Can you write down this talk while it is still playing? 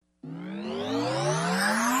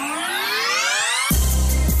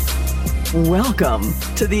Welcome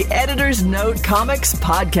to the Editor's Note Comics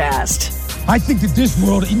Podcast. I think that this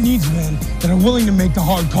world, it needs men that are willing to make the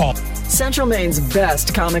hard call. Central Maine's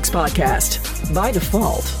best comics podcast, by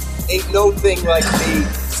default. Ain't no thing like me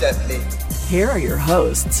except me. Here are your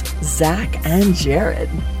hosts, Zach and Jared.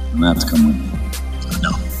 Maps come with me.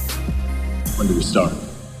 No. When do we start?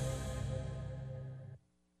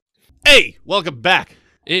 Hey, welcome back.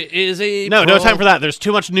 It is a... No time for that. There's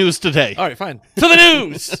too much news today. All right, fine. To the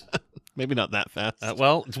news! Maybe not that fast.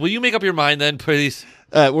 Well, will you make up your mind then, please?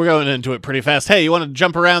 We're going into it pretty fast. Hey, you want to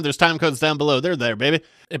jump around? There's time codes down below. They're there, baby.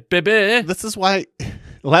 Baby. This is why...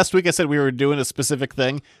 Last week I said we were doing a specific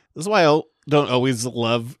thing. This is why I don't always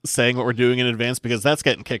love saying what we're doing in advance, because that's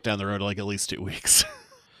getting kicked down the road like at least 2 weeks.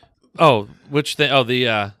 Oh, which thing?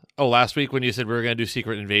 Oh, last week when you said we were going to do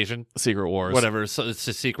Secret Invasion? Secret Wars. Whatever. So it's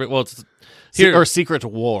a secret. Well, it's... Or Secret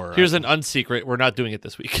War. Here's an unsecret. We're not doing it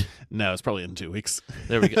this week. No, it's probably in 2 weeks.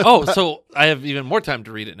 There we go. Oh, so I have even more time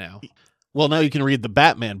to read it now. Well, now you can read the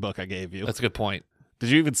Batman book I gave you. That's a good point. Did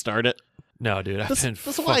you even start it? No, dude. This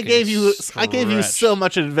is why I gave you so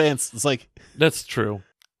much in advance. It's like... That's true.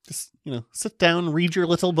 Just, sit down, read your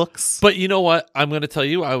little books. But you know what? I'm going to tell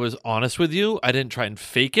you, I was honest with you. I didn't try and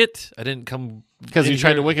fake it. I didn't come... Because you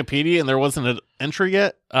tried to Wikipedia and there wasn't an entry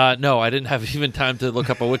yet? No, I didn't have even time to look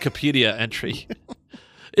up a Wikipedia entry.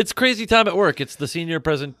 It's crazy time at work. It's the senior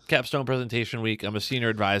capstone presentation week. I'm a senior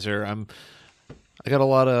advisor. I got a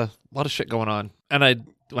lot of shit going on. And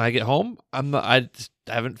when I get home, I just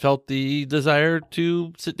haven't felt the desire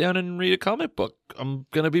to sit down and read a comic book. I'm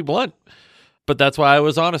going to be blunt. But that's why I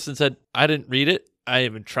was honest and said I didn't read it. I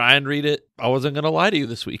didn't even try and read it. I wasn't going to lie to you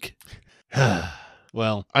this week.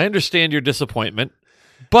 Well, I understand your disappointment,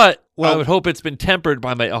 but I would hope it's been tempered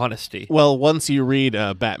by my honesty. Well, once you read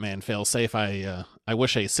Batman Failsafe, I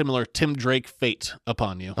wish a similar Tim Drake fate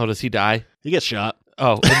upon you. Oh, does he die? He gets shot.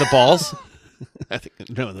 Oh, in the balls? I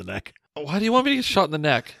think no, in the neck. Why do you want me to get shot in the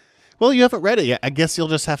neck? Well, you haven't read it yet. I guess you'll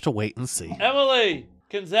just have to wait and see. Emily,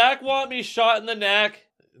 can Zach want me shot in the neck?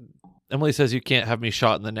 Emily says you can't have me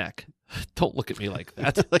shot in the neck. Don't look at me like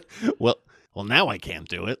that. well, now I can't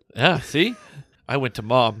do it. Yeah, see? I went to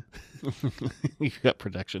mom. You got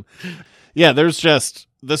protection. Yeah, this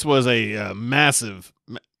was a massive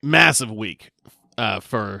week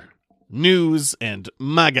for news, and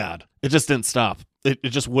my God, it just didn't stop. It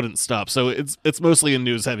just wouldn't stop. So it's mostly a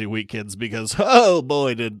news heavy week, kids, because oh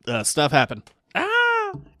boy, did stuff happen.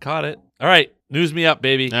 Caught it. All right, news me up,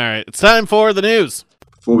 baby. All right, it's time for the news.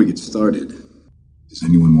 Before we get started, does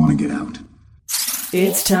anyone want to get out?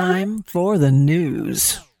 It's time for the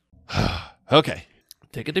news. Okay.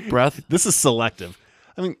 Take a deep breath. This is selective.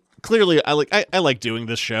 I mean, clearly, I like doing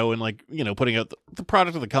this show and putting out the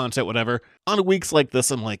product of the content, whatever. On weeks like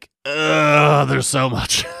this, I'm like, there's so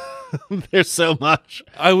much. There's so much.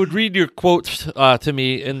 I would read your quotes to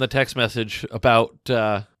me in the text message about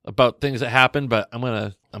things that happened, but I'm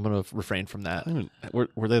gonna refrain from that. I mean,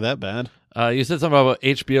 were they that bad? You said something about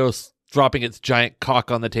HBO dropping its giant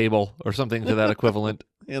cock on the table or something to that equivalent.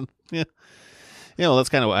 Yeah. Yeah, well, that's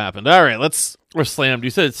kind of what happened. All right, Or slammed. You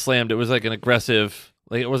said it slammed. It was like an aggressive...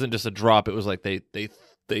 Like, it wasn't just a drop. It was like they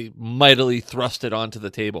mightily thrust it onto the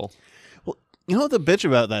table. Well, you know what the bitch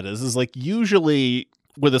about that is like usually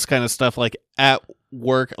with this kind of stuff, like at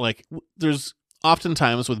work, like there's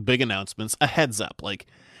oftentimes with big announcements, a heads up. Like,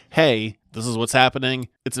 hey, this is what's happening.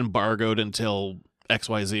 It's embargoed until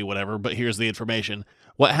XYZ, whatever, but here's the information.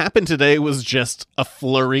 What happened today was just a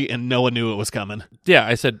flurry and no one knew it was coming. Yeah,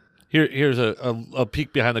 I said... Here's a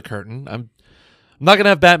peek behind the curtain. I'm not going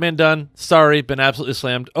to have Batman done. Sorry, been absolutely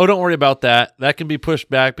slammed. Oh, don't worry about that. That can be pushed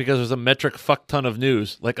back because there's a metric fuck ton of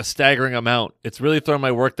news, like a staggering amount. It's really thrown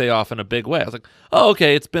my workday off in a big way. I was like, oh,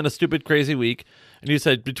 okay, it's been a stupid, crazy week. And you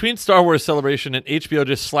said, between Star Wars Celebration and HBO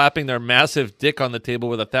just slapping their massive dick on the table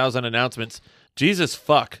with 1,000 announcements, Jesus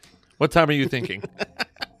fuck. What time are you thinking?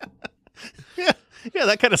 Yeah,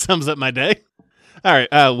 that kind of sums up my day. All right,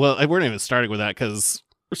 well, we're not even starting with that because...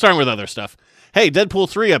 We're starting with other stuff. Hey, Deadpool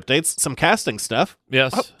 3 updates, some casting stuff.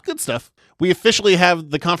 Yes. Oh, good stuff. We officially have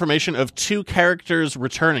the confirmation of 2 characters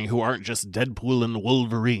returning who aren't just Deadpool and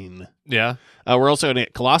Wolverine. Yeah. We're also going to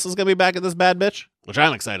get Colossus going to be back at this bad bitch, which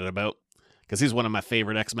I'm excited about because he's one of my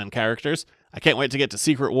favorite X-Men characters. I can't wait to get to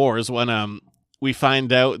Secret Wars when we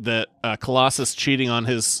find out that Colossus cheating on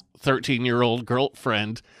his 13-year-old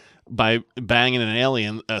girlfriend by banging an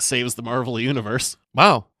alien saves the Marvel Universe.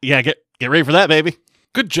 Wow. Yeah, get ready for that, baby.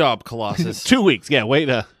 Good job, Colossus. 2 weeks. Yeah, way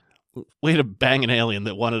to bang an alien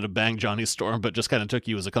that wanted to bang Johnny Storm, but just kind of took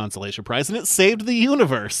you as a consolation prize, and it saved the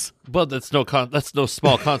universe. Well, that's no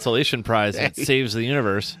small consolation prize. It saves the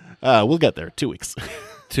universe. We'll get there. 2 weeks.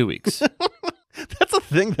 2 weeks. That's a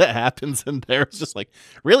thing that happens in there is just like,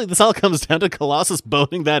 really? This all comes down to Colossus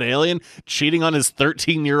boning that alien, cheating on his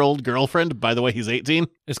 13-year-old girlfriend. By the way, he's 18.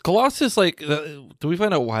 Is Colossus like, do we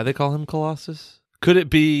find out why they call him Colossus? Could it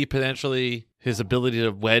be potentially his ability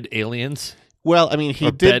to wed aliens? Well, I mean,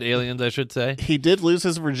 bed aliens, I should say. He did lose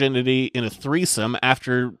his virginity in a threesome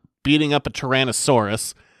after beating up a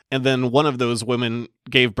Tyrannosaurus, and then one of those women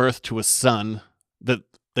gave birth to a son that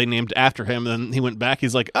they named after him. And then he went back.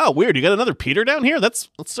 He's like, "Oh, weird! You got another Peter down here?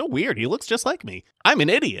 That's so weird. He looks just like me. I'm an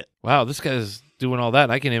idiot." Wow, this guy's doing all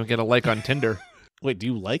that. I can't even get a like on Tinder. Wait, do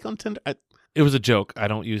you like on Tinder? It was a joke. I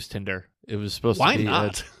don't use Tinder. It was supposed Why to be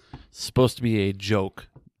not? Supposed to be a joke.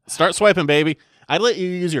 Start swiping, baby. I'd let you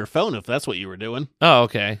use your phone if that's what you were doing. Oh,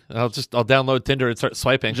 okay. I'll download Tinder and start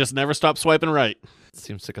swiping. Just never stop swiping right.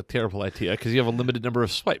 Seems like a terrible idea because you have a limited number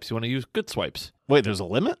of swipes. You want to use good swipes. Wait, there's a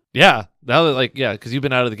limit? Yeah. Now that because you've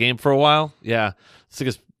been out of the game for a while. Yeah. It's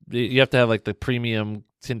because you have to have like the premium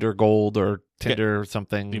Tinder Gold or Tinder or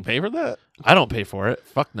something. Do you pay for that? I don't pay for it.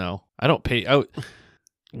 Fuck no. I don't pay out.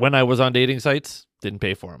 When I was on dating sites, didn't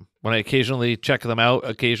pay for them. When I occasionally check them out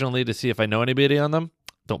to see if I know anybody on them,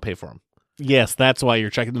 don't pay for them. Yes, that's why you're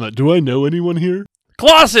checking them out. Do I know anyone here?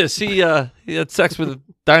 Colossus! He had sex with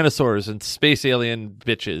dinosaurs and space alien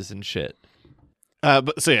bitches and shit.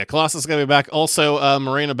 Colossus is going to be back. Also,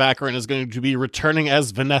 Morena Baccarin is going to be returning as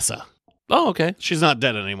Vanessa. Oh, okay. She's not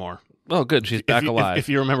dead anymore. Oh, good. She's back alive. If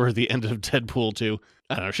you remember the end of Deadpool 2,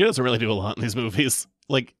 I don't know. She doesn't really do a lot in these movies.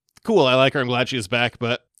 Like, cool, I like her. I'm glad she's back,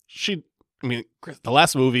 but the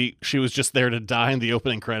last movie, she was just there to die in the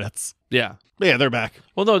opening credits. Yeah. But yeah, they're back.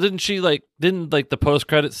 Well, no, didn't the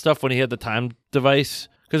post-credit stuff when he had the time device?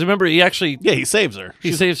 Because remember, he actually... Yeah, he saves her.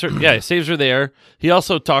 He saves her. Yeah, he saves her there. He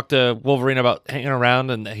also talked to Wolverine about hanging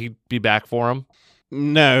around and he'd be back for him.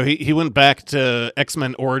 No, he went back to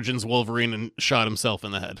X-Men Origins Wolverine and shot himself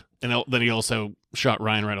in the head. And then he also shot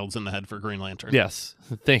Ryan Reynolds in the head for Green Lantern. Yes.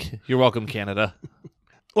 You're welcome, Canada.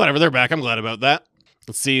 Whatever, they're back. I'm glad about that.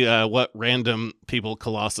 Let's see what random people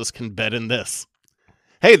Colossus can bet in this.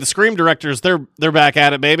 Hey, the Scream directors, they're back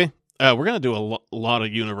at it, baby. We're going to do a lot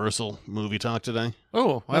of Universal movie talk today.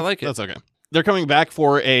 Oh, I like it. That's okay. They're coming back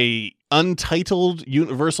for a untitled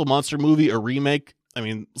Universal monster movie, a remake. I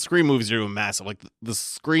mean, Scream movies are doing massive. Like, the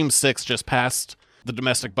Scream 6 just passed the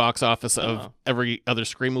domestic box office of every other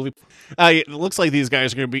Scream movie. It looks like these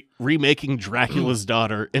guys are going to be remaking Dracula's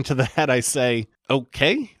Daughter. And to that I say,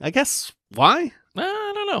 okay, I guess. Why?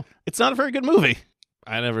 I don't know. It's not a very good movie.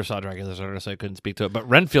 I never saw Dracula's Daughter, so I couldn't speak to it. But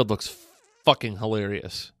Renfield looks fucking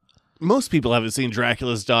hilarious. Most people haven't seen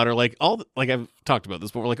Dracula's Daughter. Like I've talked about this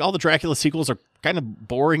before. Like, all the Dracula sequels are kind of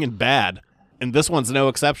boring and bad, and this one's no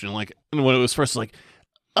exception. Like, when it was first like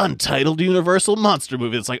untitled Universal monster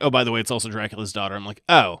movie, it's like, oh, by the way, it's also Dracula's Daughter. I'm like,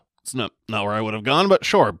 oh, it's not where I would have gone, but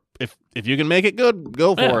sure, if you can make it good,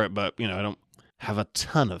 go for it. But I don't have a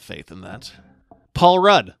ton of faith in that. Paul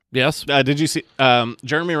Rudd. Yes. Did you see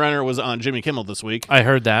Jeremy Renner was on Jimmy Kimmel this week? I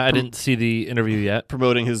heard that. I didn't see the interview yet.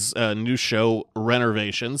 Promoting his new show,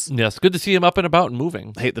 Renovations. Yes. Good to see him up and about and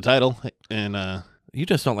moving. I hate the title. And you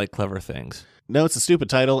just don't like clever things. No, it's a stupid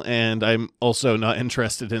title, and I'm also not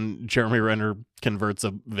interested in Jeremy Renner converts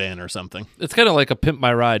a van or something. It's kind of like a Pimp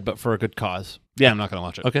My Ride, but for a good cause. Yeah, I'm not going to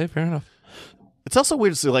watch it. Okay, fair enough. It's also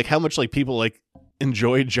weird to see like how much like people like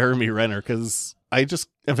enjoy Jeremy Renner, because I've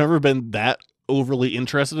never been that overly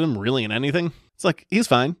interested in him really in anything. It's like, he's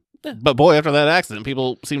fine. Yeah. But boy, after that accident,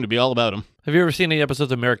 people seem to be all about him. Have you ever seen any episodes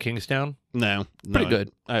of Mayor Kingstown? No. Pretty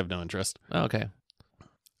good. I have no interest. Oh, okay.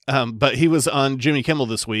 But he was on Jimmy Kimmel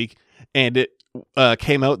this week, and it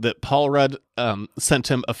came out that Paul Rudd sent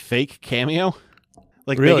him a fake cameo.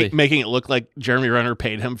 Like, really? Making it look like Jeremy Renner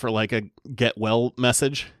paid him for like a get well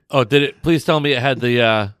message. Oh, did it? Please tell me it had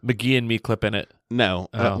the McGee and Me clip in it. No.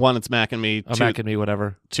 Oh. One, it's Mac and Me. Oh, Mac and Me,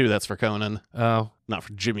 whatever. Two, that's for Conan. Oh. Not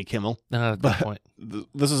for Jimmy Kimmel. No, good point.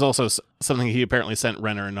 This is also something he apparently sent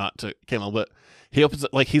Renner and not to Kimmel, but he opens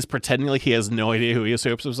it like he's pretending like he has no idea who he is. So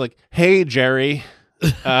he opens it was like, hey, Jerry,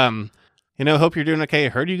 hope you're doing okay. I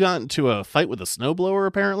heard you got into a fight with a snowblower,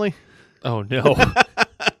 apparently. Oh, no.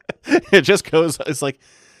 It just goes, it's like,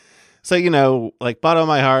 so, like, bottom of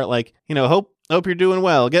my heart, like, hope you're doing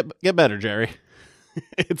well. Get better, Jerry.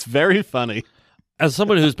 It's very funny. As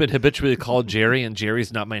someone who's been habitually called Jerry and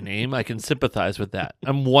Jerry's not my name, I can sympathize with that.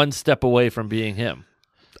 I'm one step away from being him.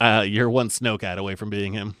 You're one snowcat away from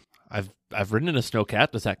being him. I've ridden in a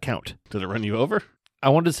snowcat. Does that count? Did it run you over? I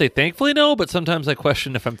wanted to say thankfully no, but sometimes I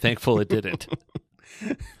question if I'm thankful it didn't.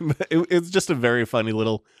 It's just a very funny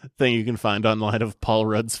little thing you can find online of Paul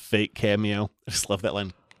Rudd's fake cameo. I just love that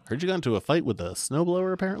line. Heard you got into a fight with a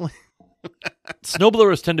snowblower, apparently.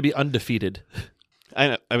 Snowblowers tend to be undefeated. I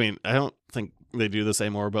know. I mean, I don't think they do this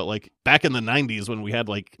anymore, but like back in the 90s when we had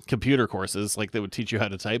like computer courses, like they would teach you how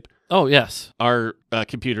to type. Oh, yes. Our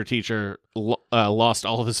computer teacher lost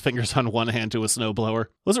all of his fingers on one hand to a snowblower.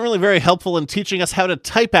 Wasn't really very helpful in teaching us how to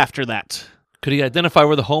type after that. Could he identify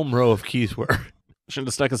where the home row of keys were? Shouldn't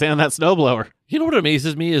have stuck his hand on that snowblower. You know what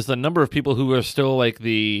amazes me is the number of people who are still like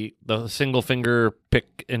the single finger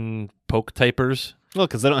pick and poke typers. Well,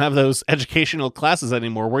 because they don't have those educational classes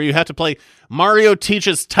anymore where you have to play Mario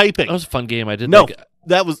Teaches Typing. That was a fun game. I did. No,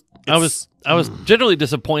 that was... I was generally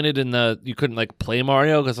disappointed in you couldn't like play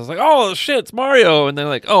Mario because I was like, oh shit, it's Mario, and then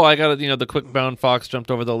like, oh, I got the quick brown fox jumped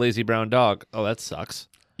over the lazy brown dog. Oh, that sucks.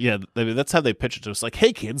 Yeah, I mean, that's how they pitch it to us. Like,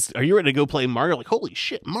 hey kids, are you ready to go play Mario? Like, holy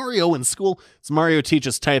shit, Mario in school. It's Mario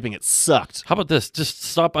Teaches Typing. It sucked. How about this? Just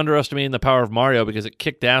stop underestimating the power of Mario because it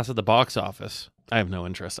kicked ass at the box office. I have no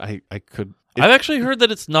interest. I've actually heard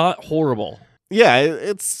that it's not horrible. Yeah,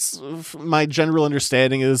 it's my general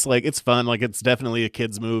understanding is like it's fun. Like it's definitely a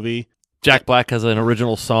kids movie. Jack Black has an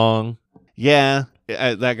original song. Yeah,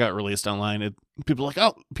 that got released online. People are like,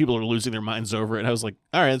 oh, people are losing their minds over it. And I was like,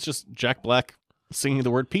 all right, it's just Jack Black singing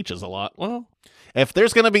the word peaches a lot. Well, if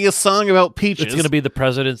there's going to be a song about peaches, it's going to be the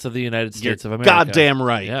presidents of the United States of America. Goddamn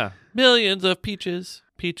right. Yeah. Millions of peaches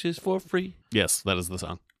for free. Yes, that is the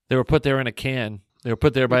song. They were put there in a can. They were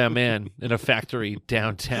put there by a man in a factory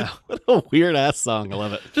downtown. What a weird ass song. I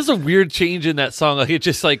love it. Just a weird change in that song. Like it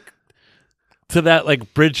just like to that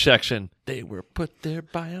like bridge section. They were put there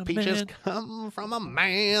by a peaches man. Come from a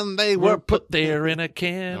man. They were put there in a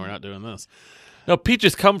can. No, we're not doing this. No,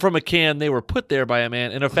 peaches come from a can. They were put there by a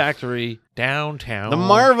man in a factory downtown. The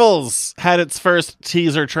Marvels had its first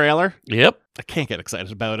teaser trailer. Yep. I can't get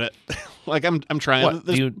excited about it. Like I'm trying. What,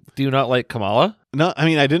 do you not like Kamala? No, I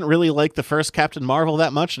mean I didn't really like the first Captain Marvel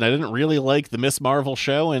that much, and I didn't really like the Miss Marvel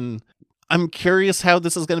show, and I'm curious how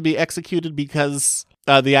this is going to be executed because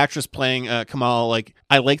the actress playing Kamala, like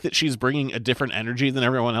I like that she's bringing a different energy than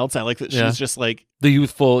everyone else. I like that she's just like the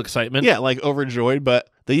youthful excitement. Yeah, like overjoyed, but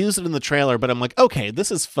they use it in the trailer, but I'm like, okay,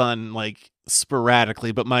 this is fun, like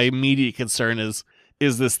sporadically, but my immediate concern is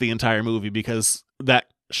this the entire movie? Because that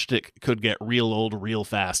shtick could get real old real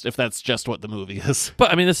fast if that's just what the movie is.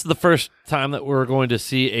 But I mean, this is the first time that we're going to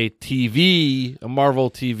see a Marvel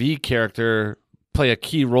TV character play a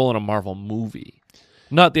key role in a Marvel movie,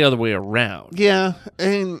 not the other way around. Yeah,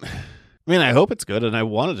 I mean, I hope it's good, and I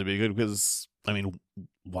want it to be good because, I mean,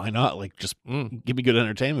 why not? Like, just give me good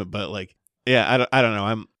entertainment. But like, yeah, I don't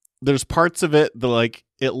know. There's parts of it that like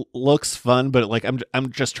it looks fun, but like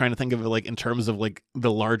I'm just trying to think of it like in terms of like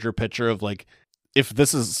the larger picture of like, if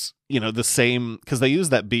this is, the same, because they use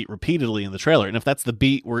that beat repeatedly in the trailer, and if that's the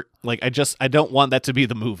beat, where like I don't want that to be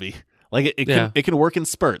the movie. Like it can work in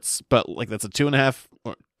spurts, but like that's a 2.5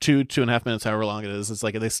 or 2.5 minutes, however long it is. It's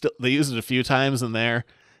like they use it a few times in there,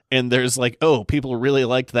 and there's like, oh, people really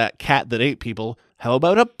liked that cat that ate people. How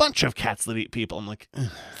about a bunch of cats that eat people? I'm like,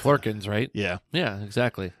 Flurkins, right? Yeah,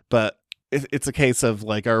 exactly. But it's a case of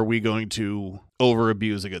like, are we going to over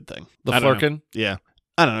abuse a good thing? The Flurkin? Yeah,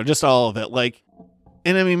 I don't know, just all of it, like.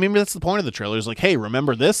 And I mean, maybe that's the point of the trailer is like, hey,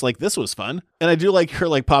 remember this? Like, this was fun. And I do like her,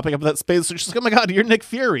 like, popping up in that space. So she's like, oh my God, you're Nick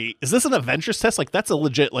Fury. Is this an Avengers test? Like, that's a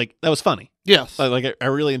legit, like, that was funny. Yes. Like, I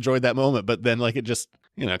really enjoyed that moment. But then, like, it just,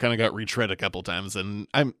 kind of got retread a couple times. And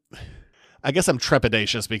I guess I'm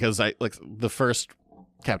trepidatious because the first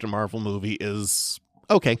Captain Marvel movie is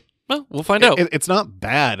okay. Well, we'll find out. It's not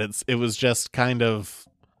bad. It was just kind of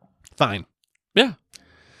fine. Yeah.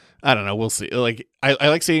 I don't know. We'll see. Like, I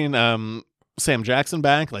like seeing, Sam Jackson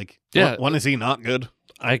back, like, yeah. When is he not good?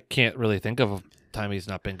 I can't really think of a time he's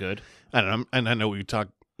not been good. I don't know, and I know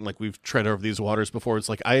we've tread over these waters before. It's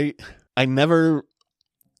like I never,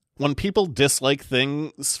 when people dislike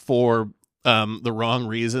things for the wrong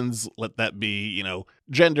reasons, let that be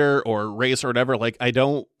gender or race or whatever. Like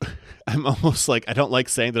I'm almost like I don't like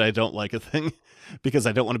saying that I don't like a thing because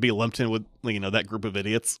I don't want to be lumped in with that group of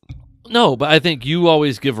idiots. No, but I think you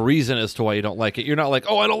always give a reason as to why you don't like it. You're not like,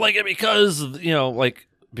 oh, I don't like it because,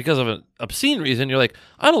 because of an obscene reason. You're like,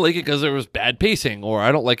 I don't like it because there was bad pacing, or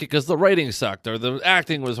I don't like it because the writing sucked, or the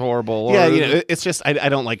acting was horrible. Or it's just I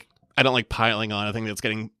don't like piling on. I think that's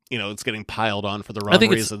getting it's getting piled on for the wrong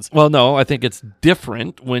reasons. Well, no, I think it's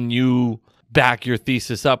different when you back your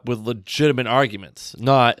thesis up with legitimate arguments,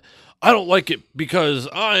 not. I don't like it because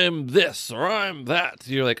I'm this or I'm that.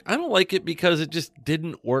 You're like, I don't like it because it just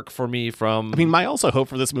didn't work for me from... I mean, my also hope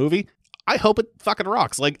for this movie, I hope it fucking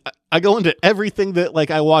rocks. Like, I go into everything that, like,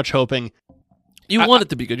 I watch hoping... You want it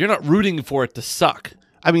to be good. You're not rooting for it to suck.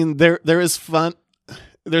 I mean, there is fun...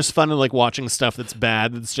 There's fun in, like, watching stuff that's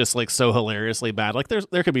bad. It's just, like, so hilariously bad. Like,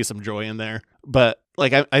 there could be some joy in there. But,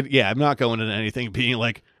 like, I'm not going into anything being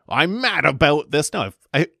like, I'm mad about this. No,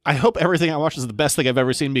 I hope everything I watch is the best thing I've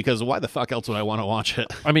ever seen, because why the fuck else would I want to watch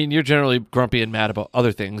it? I mean, you're generally grumpy and mad about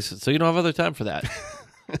other things, so you don't have other time for that.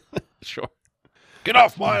 Sure. Get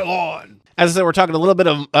off my lawn. As I said, we're talking a little bit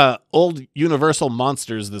of old Universal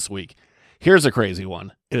monsters this week. Here's a crazy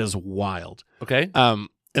one. It is wild. Okay. An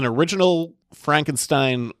original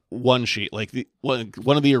Frankenstein one sheet, like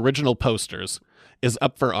one of the original posters, is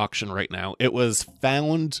up for auction right now. It was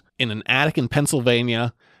found in an attic in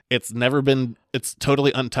Pennsylvania. It's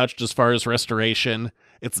totally untouched as far as restoration.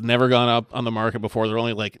 It's never gone up on the market before. There are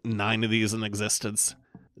only like 9 of these in existence.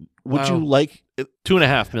 Would you like it?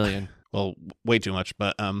 $2.5 million. Well, way too much,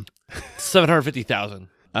 but 750,000.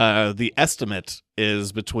 The estimate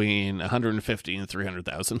is between 150 and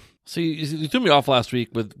 300,000. So you threw me off last week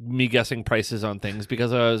with me guessing prices on things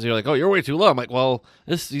because you're like, oh, you're way too low. I'm like, well,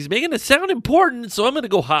 he's making it sound important, so I'm going to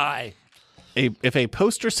go high. If a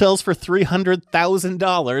poster sells for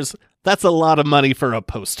 $300,000, that's a lot of money for a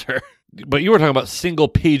poster. But you were talking about single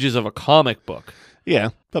pages of a comic book. Yeah,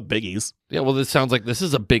 but biggies. Yeah, well, this sounds like this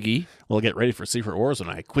is a biggie. Well, get ready for Secret Wars when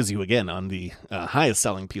I quiz you again on the highest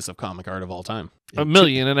selling piece of comic art of all time. $1.5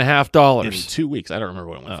 million. In 2 weeks. I don't remember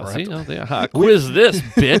what it went for. Quiz this,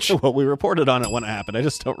 bitch. Well, we reported on it when it happened. I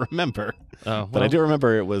just don't remember. Oh, well. But I do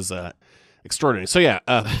remember it was extraordinary. So, yeah.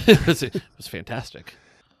 It was fantastic.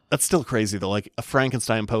 That's still crazy, though. Like a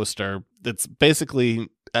Frankenstein poster that's basically,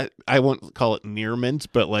 I won't call it near mint,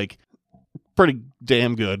 but like pretty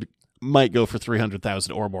damn good. Might go for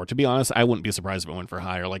 300,000 or more. To be honest, I wouldn't be surprised if it went for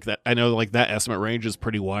higher. Like that, I know like that estimate range is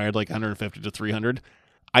pretty wide, like 150 to 300.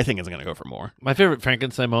 I think it's going to go for more. My favorite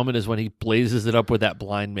Frankenstein moment is when he blazes it up with that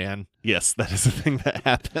blind man. Yes, that is the thing that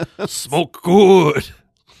happens. Smoke good.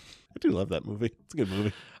 I do love that movie. It's a good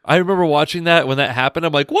movie. I remember watching that when that happened.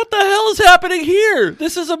 I'm like, what the hell is happening here?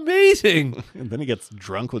 This is amazing. And then he gets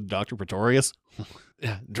drunk with Dr. Pretorius.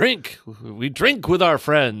 Yeah, drink. We drink with our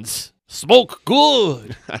friends. Smoke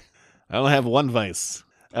good. I only have one vice.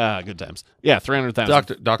 Good times. Yeah,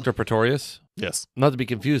 300,000. Dr. Pretorius? Yes. Not to be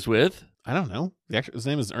confused with... I don't know. His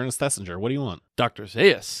name is Ernest Thesiger. What do you want? Dr.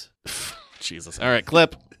 Zaius. Jesus. All right,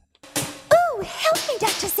 clip. Ooh, help me,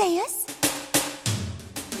 Dr. Zaius.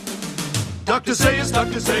 Dr. Zaius,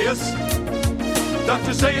 Dr. Zaius.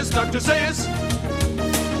 Dr. Zaius, Dr. Zaius.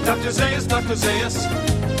 Dr. Zaius, Dr. Zaius.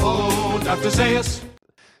 Oh, Dr. Zaius.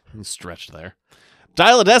 I'm stretched there.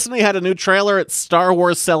 Dial of Destiny had a new trailer at Star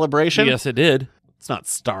Wars Celebration. Yes, it did. It's not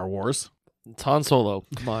Star Wars. It's Han Solo.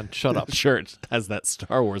 Come on, shut up. Sure, it has that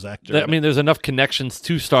Star Wars actor. I mean, there's enough connections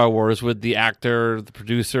to Star Wars with the actor, the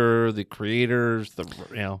producer, the creators,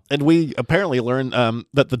 And we apparently learned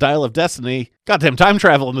that the Dial of Destiny, goddamn time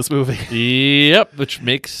travel in this movie. Yep, which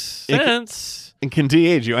makes sense. And can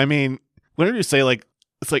de-age you. I mean, whenever you say, like,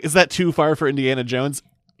 it's like, is that too far for Indiana Jones?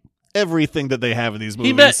 Everything that they have in these movies.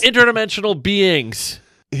 He met interdimensional beings.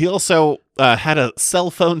 He also had a cell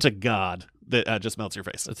phone to God that just melts your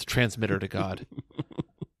face. It's a transmitter to God.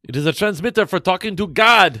 It is a transmitter for talking to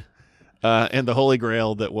God. And the Holy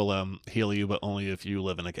Grail that will heal you, but only if you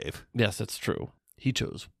live in a cave. Yes, that's true. He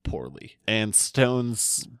chose poorly. And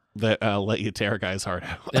stones that let you tear a guy's heart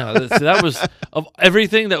out. Yeah, that was, of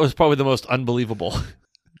everything, that was probably the most unbelievable.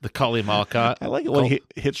 The Kali Malkat. I like it when he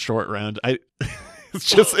hits short round. It's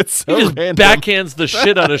so he just random. backhands the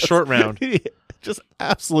shit out of short round. He just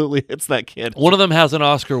absolutely hits that kid. One of them has an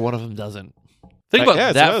Oscar, one of them doesn't. Think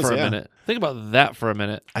about that for a minute. Think about that for a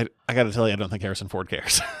minute. I got to tell you, I don't think Harrison Ford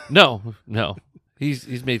cares. No.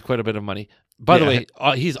 He's made quite a bit of money. By the way,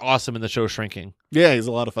 he's awesome in the show Shrinking. Yeah, he's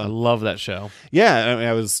a lot of I fun. love that show. Yeah, I mean,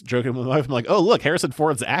 I was joking with my wife. I'm like, oh, look, Harrison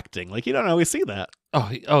Ford's acting. Like, you don't always see that.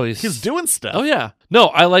 He's doing stuff. Oh, yeah. No,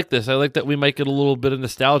 I like this. I like that we might get a little bit of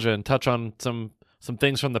nostalgia and touch on some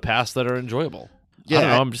things from the past that are enjoyable. Yeah, I don't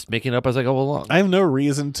know. I'm just making it up as I go along. I have no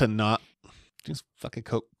reason to not just fucking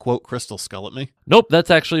quote Crystal Skull at me. Nope,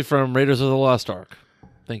 that's actually from Raiders of the Lost Ark.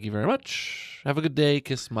 Thank you very much. Have a good day.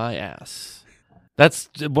 Kiss my ass.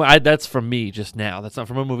 That's from me just now. That's not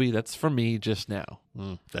from a movie. That's from me just now.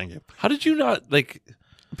 Thank you. How did you not, like...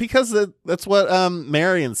 Because that's what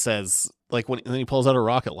Marion says, like when he pulls out a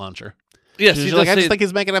rocket launcher. Yes, She's like, I just think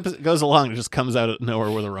he's making up as it goes along. It just comes out of nowhere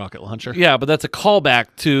with a rocket launcher. Yeah, but that's a callback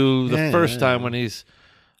to the first time when he's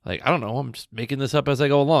like, I don't know, I'm just making this up as I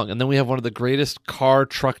go along. And then we have one of the greatest car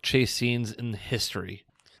truck chase scenes in history.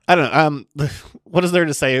 I don't know. What is there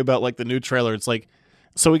to say about like the new trailer? It's like,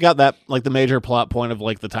 so we got that, like the major plot point of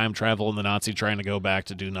like the time travel and the Nazi trying to go back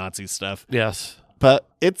to do Nazi stuff. Yes. But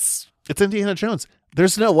it's Indiana Jones.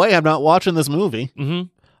 There's no way I'm not watching this movie. Mm-hmm.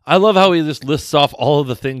 I love how he just lists off all of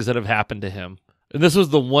the things that have happened to him. And this was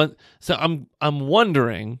the one. So I'm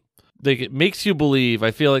wondering, it makes you believe.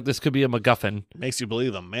 I feel like this could be a MacGuffin, Makes you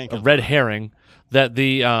believe a man. a red herring. That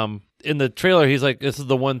the in the trailer he's like, this is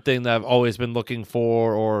the one thing that I've always been looking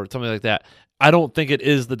for, or something like that. I don't think it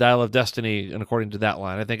is the Dial of Destiny, and according to that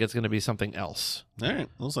line, I think it's going to be something else. All right,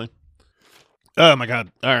 we'll see. Oh my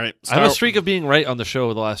God! All right, I have a streak of being right on the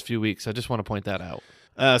show the last few weeks. I just want to point that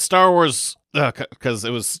out. Star Wars, because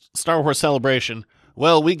it was Star Wars Celebration.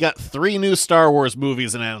 Well, we got 3 new Star Wars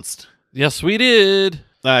movies announced. Yes, we did.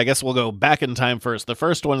 I guess we'll go back in time first. The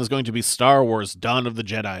first one is going to be Star Wars: Dawn of the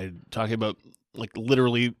Jedi, talking about like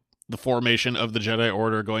literally the formation of the Jedi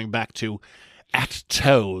Order, going back to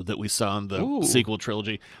Acto that we saw in the sequel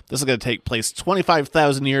trilogy. This is going to take place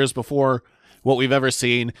 25,000 years before what we've ever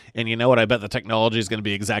seen, and you know what? I bet the technology is going to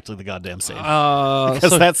be exactly the goddamn same.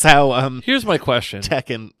 Because that's how here's my question. Tech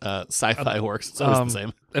and sci-fi works. It's always the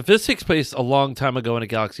same. If this takes place a long time ago in a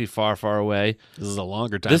galaxy far, far away, This is a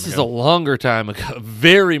longer time this ago. is a longer time ago.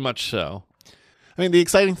 Very much so. I mean, the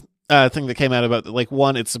exciting thing that came out about, like,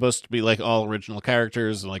 one, it's supposed to be like all original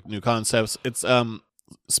characters and like new concepts. It's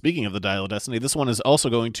speaking of the Dial of Destiny, this one is also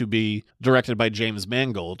going to be directed by James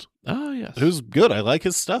Mangold. Oh, yes. Who's good. I like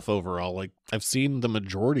his stuff overall. Like, I've seen the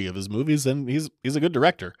majority of his movies, and he's a good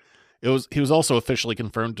director. He was also officially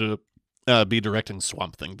confirmed to be directing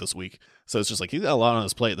Swamp Thing this week. So it's just like he's got a lot on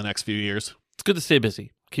his plate the next few years. It's good to stay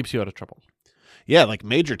busy. Keeps you out of trouble. Yeah, like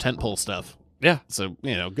major tentpole stuff. Yeah. So,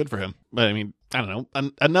 good for him. But I mean, I don't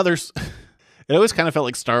know. Another. It always kind of felt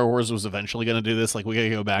like Star Wars was eventually going to do this. Like, we got to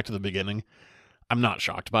go back to the beginning. I'm not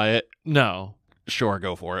shocked by it. No. Sure,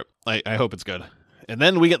 go for it. I hope it's good. And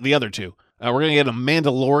then we get the other two. We're going to get a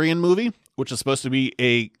Mandalorian movie, which is supposed to be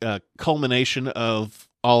a culmination of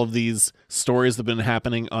all of these stories that have been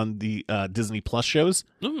happening on the Disney Plus shows.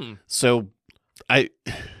 So I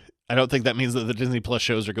don't think that means that the Disney Plus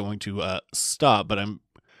shows are going to stop, but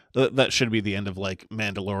that should be the end of like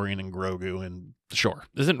Mandalorian and Grogu, and sure.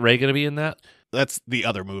 Isn't Rey going to be in that? That's the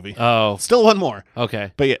other movie. Oh. Still one more.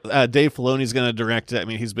 Okay. But yeah, Dave Filoni's going to direct it. I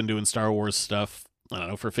mean, he's been doing Star Wars stuff, I don't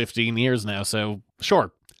know, for 15 years now, so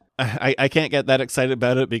sure. I can't get that excited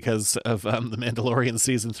about it because of The Mandalorian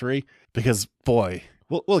Season 3, because, boy,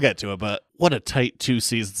 we'll get to it, but what a tight 2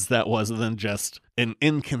 seasons that was, and then just an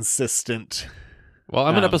inconsistent... Well,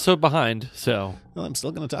 I'm an episode behind, so... Well, I'm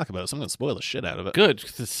still going to talk about it, so I'm going to spoil the shit out of it. Good,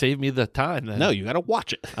 to save me the time then. No, you got to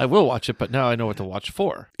watch it. I will watch it, but now I know what to watch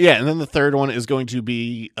for. Yeah, and then the third one is going to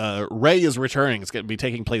be Rey is returning. It's going to be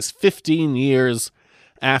taking place 15 years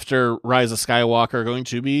after Rise of Skywalker, going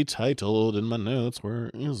to be titled in my notes,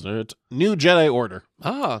 where is it? New Jedi Order.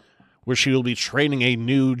 Where she will be training a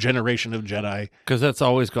new generation of Jedi. Because that's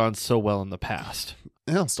always gone so well in the past.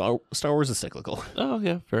 Well, Star Wars is cyclical. Oh,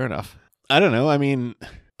 yeah, fair enough. I don't know. I mean,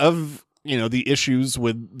 of, the issues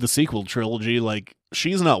with the sequel trilogy, like,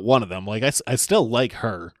 she's not one of them. Like, I still like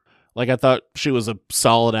her. Like, I thought she was a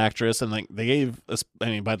solid actress, and, like, they gave us,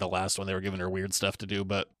 by the last one, they were giving her weird stuff to do,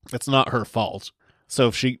 but it's not her fault. So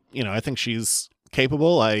if she, I think she's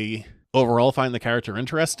capable. I overall find the character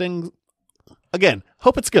interesting. Again,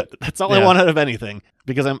 hope it's good. That's all I want out of anything,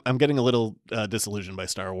 because I'm getting a little disillusioned by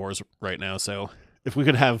Star Wars right now, so... If we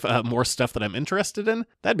could have more stuff that I'm interested in,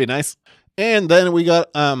 that'd be nice. And then we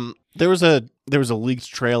got there was a leaked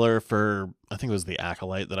trailer for, I think it was The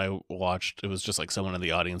Acolyte that I watched. It was just like someone in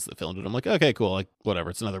the audience that filmed it. I'm like, okay, cool, like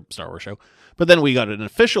whatever. It's another Star Wars show. But then we got an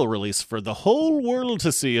official release for the whole world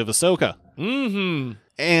to see of Ahsoka. Mm-hmm.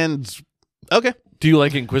 And okay, do you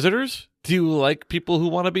like Inquisitors? Do you like people who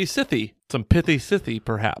want to be Sithy? Some pithy Sithy,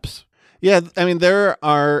 perhaps. Yeah, I mean, there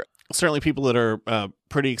are certainly people that are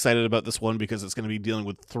pretty excited about this one because it's going to be dealing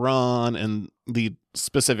with Thrawn, and the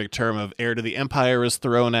specific term of heir to the Empire is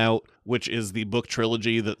thrown out, which is the book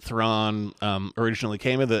trilogy that Thrawn originally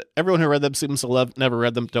came with. That everyone who read them seems to love, never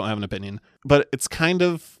read them, don't have an opinion. But it's kind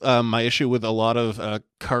of my issue with a lot of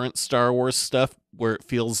current Star Wars stuff, where it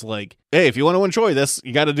feels like, hey, if you want to enjoy this,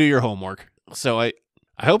 you got to do your homework. So I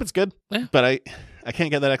hope it's good, but I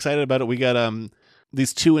can't get that excited about it. We got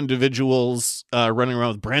these 2 individuals running around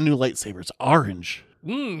with brand new lightsabers, orange.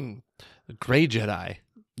 Gray Jedi.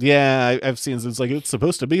 Yeah, I've seen it's like, it's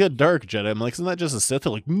supposed to be a dark Jedi. I'm like, isn't that just a Sith?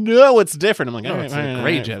 They're like, no, it's different. I'm like, no, it's a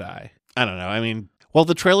gray Jedi. I don't know. I mean, while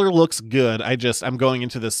the trailer looks good, I'm going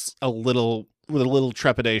into this with a little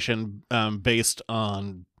trepidation based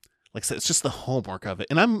on, like I said, it's just the homework of it.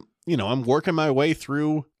 And I'm working my way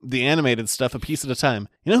through the animated stuff a piece at a time.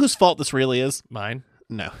 You know whose fault this really is? Mine?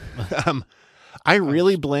 No. I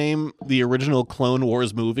really blame the original Clone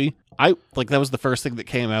Wars movie. That was the first thing that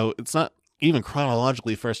came out. It's not even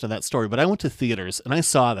chronologically first in that story, but I went to theaters and I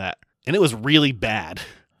saw that, and it was really bad.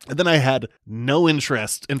 And then I had no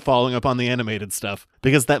interest in following up on the animated stuff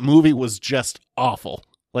because that movie was just awful.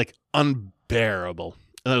 like unbearable.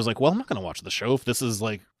 And I was like, well, I'm not going to watch the show if this is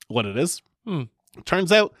like what it is.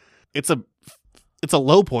 Turns out it's a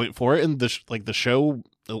low point for it. And the show,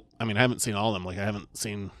 I mean, I haven't seen all of them. Like I haven't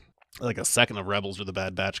seen like a second of Rebels or The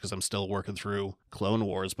Bad Batch because I'm still working through Clone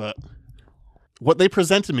Wars. But what they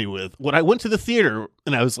presented me with, when I went to the theater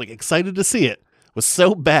and I was like excited to see it, was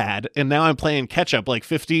so bad. And now I'm playing catch up like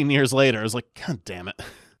 15 years later. I was like, God damn it.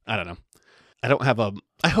 I don't know.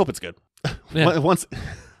 I hope it's good. Yeah. Once,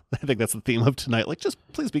 I think that's the theme of tonight. Like, just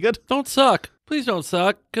please be good. Don't suck. Please don't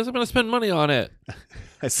suck, because I'm going to spend money on it.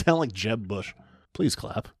 I sound like Jeb Bush. Please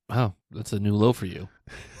clap. Wow, that's a new low for you.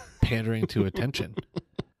 Pandering to attention.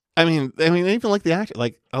 I mean, I even like the actor.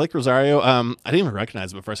 Like, I like Rosario. I didn't even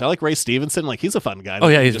recognize him at first. I like Ray Stevenson. Like, he's a fun guy. Oh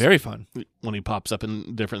yeah, he's very fun when he pops up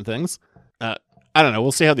in different things. I don't know.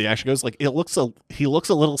 We'll see how the action goes. Like, he looks a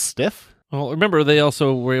little stiff. Well, remember they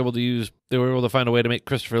also were able to find a way to make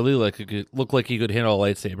Christopher Lee look like he could handle a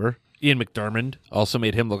lightsaber. Ian McDiarmid also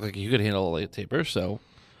made him look like he could handle a lightsaber. So,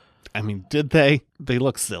 I mean, did they? They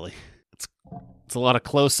look silly. It's a lot of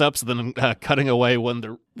close-ups, and then cutting away when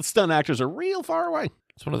the stunt actors are real far away.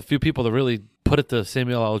 It's one of the few people that really put it to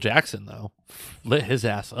Samuel L. Jackson, though. Lit his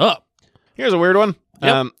ass up. Here's a weird one.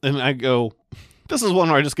 Yep. And I go, this is one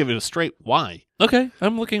where I just give it a straight why. Okay,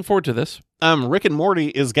 I'm looking forward to this. Rick and Morty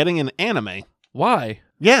is getting an anime. Why?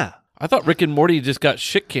 Yeah. I thought Rick and Morty just got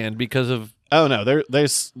shit canned because of... Oh, no.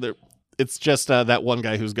 It's just that one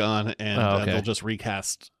guy who's gone, and they'll just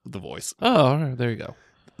recast the voice. Oh, all right, there you go.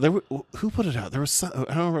 Who put it out? There was some, I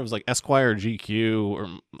don't remember. It was like Esquire, GQ, or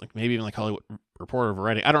like maybe even like Hollywood Reporter,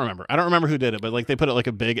 Variety. I don't remember who did it, but like they put out like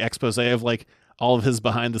a big expose of like all of his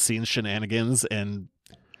behind the scenes shenanigans, and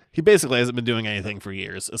he basically hasn't been doing anything for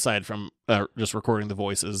years aside from just recording the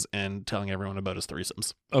voices and telling everyone about his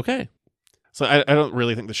threesomes. Okay. So I don't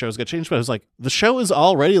really think the show's gonna change, but I was like, the show is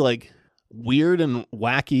already like weird and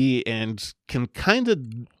wacky and can kind of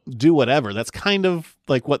do whatever. That's kind of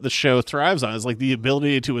like what the show thrives on, is like the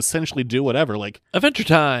ability to essentially do whatever. Like Adventure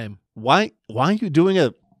Time. Why are you doing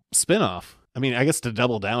a spinoff? I mean, I guess to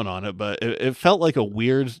double down on it, but it felt like a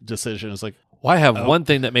weird decision. It's like, why have one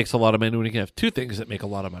thing that makes a lot of money when you can have two things that make a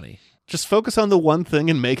lot of money? Just focus on the one thing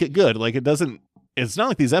and make it good. Like it's not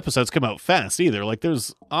like these episodes come out fast either. Like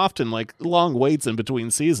there's often like long waits in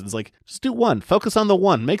between seasons. Like just do one, focus on the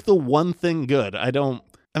one, make the one thing good.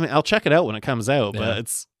 I'll check it out when it comes out,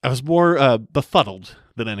 but I was more befuddled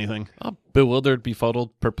than anything. Oh, bewildered,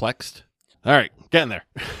 befuddled, perplexed. All right, get in there.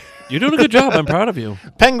 You're doing a good job. I'm proud of you.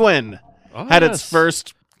 Penguin had its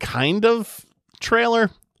first kind of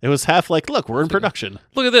trailer. It was half like, look, we're in production.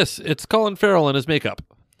 Look at this. It's Colin Farrell in his makeup.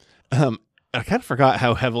 I kind of forgot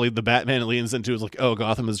how heavily the Batman leans into is like, oh,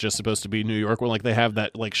 Gotham is just supposed to be New York, when like they have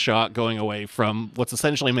that like shot going away from what's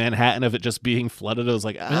essentially Manhattan of it just being flooded. I was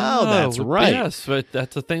like, oh, that's right. Yes, but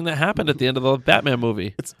that's a thing that happened at the end of the Batman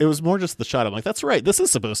movie. It was more just the shot. I'm like, that's right. This is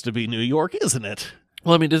supposed to be New York, isn't it?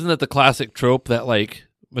 Well, I mean, isn't that the classic trope that like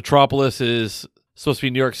Metropolis is supposed to be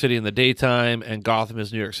New York City in the daytime and Gotham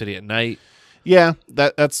is New York City at night? Yeah,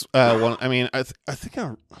 that's one. I mean, I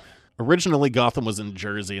think originally Gotham was in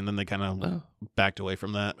Jersey, and then they kind of backed away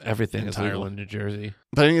from that. Everything is legal in New Jersey.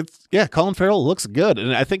 But I mean, Colin Farrell looks good,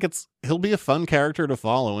 and I think he'll be a fun character to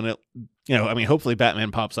follow. And hopefully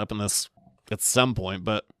Batman pops up in this at some point.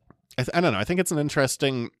 But I don't know. I think it's an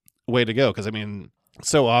interesting way to go, because I mean,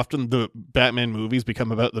 so often the Batman movies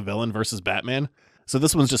become about the villain versus Batman. So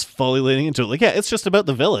this one's just fully leaning into it. Like, yeah, it's just about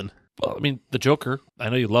the villain. Well, I mean, The Joker. I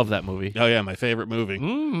know you love that movie. Oh yeah, my favorite movie.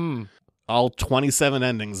 Mm. All 27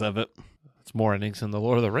 endings of it. It's more endings than The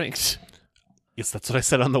Lord of the Rings. Yes, that's what I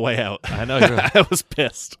said on the way out. I know. I was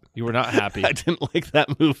pissed. You were not happy. I didn't like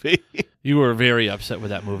that movie. You were very upset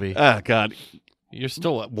with that movie. Oh, God. You're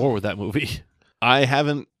still at war with that movie. I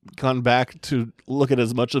haven't gone back to look at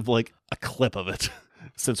as much of like a clip of it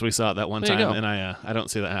since we saw it that one time, and I don't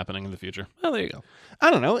see that happening in the future. Well, there you go. I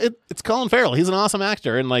don't know. It's Colin Farrell. He's an awesome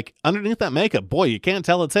actor, and like underneath that makeup, boy, you can't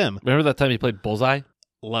tell it's him. Remember that time he played Bullseye?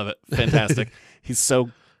 Love it. Fantastic. He's so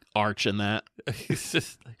arch in that. He's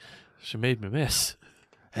just like, she made me miss.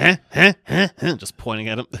 Just pointing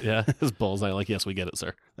at him. Yeah. His Bullseye, like, yes, we get it,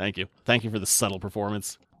 sir. Thank you. Thank you for the subtle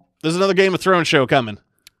performance. There's another Game of Thrones show coming.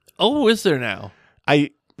 Oh, is there now?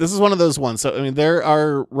 This is one of those ones. So, I mean, there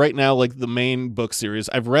are right now, like, the main book series.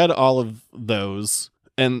 I've read all of those.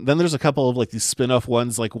 And then there's a couple of, like, these spin-off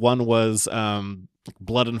ones. Like, one was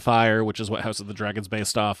Blood and Fire, which is what House of the Dragon's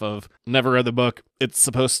based off of. Never read the book. It's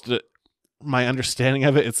supposed to, my understanding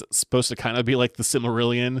of it, it's supposed to kind of be like the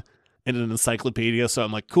Silmarillion in an encyclopedia. So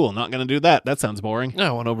I'm like, cool, not going to do that. That sounds boring.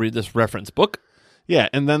 I want to read this reference book. Yeah,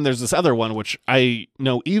 and then there's this other one, which I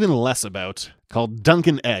know even less about, called Dunk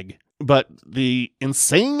and Egg, But the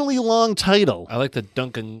insanely long title, I like the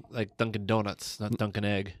Dunkin' Donuts, not Dunkin'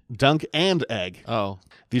 Egg. Dunk and Egg. Oh.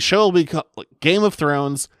 The show will be called Game of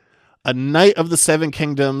Thrones, A Knight of the Seven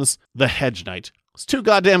Kingdoms, The Hedge Knight. There's 2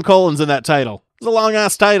 goddamn colons in that title. It's a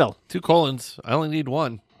long-ass title. 2 colons. I only need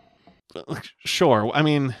 1. Sure. I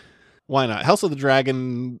mean, why not? House of the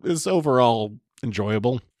Dragon is overall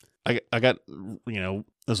enjoyable. I got, it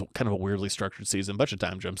was kind of a weirdly structured season, bunch of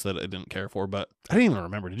time jumps that I didn't care for, but I didn't even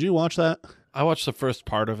remember. Did you watch that? I watched the first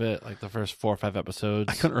part of it, like the first 4 or 5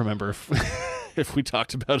 episodes. I couldn't remember if we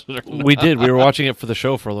talked about it or not. We did. We were watching it for the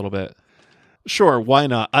show for a little bit. Sure, why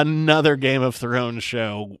not? Another Game of Thrones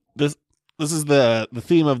show. This is the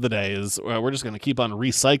theme of the day. Is we're just going to keep on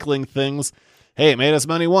recycling things. Hey, it made us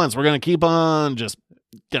money once. We're going to keep on just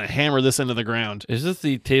going to hammer this into the ground. Is this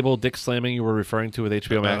the table dick slamming you were referring to with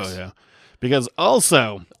HBO Max? Oh, yeah. Because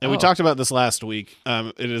also, and we talked about this last week,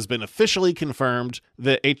 it has been officially confirmed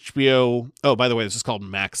that HBO... Oh, by the way, this is called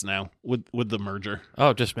Max now with the merger.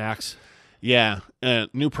 Oh, just Max. Yeah.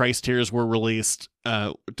 New price tiers were released.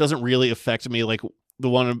 It doesn't really affect me. Like, the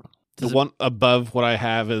one above what I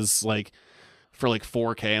have is like for like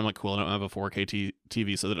 4K. I'm like, cool, I don't have a 4K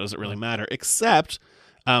TV, so that doesn't really matter. Except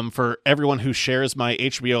for everyone who shares my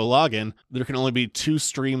HBO login, there can only be 2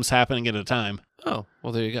 streams happening at a time. Oh,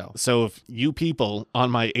 well, there you go. So if you people on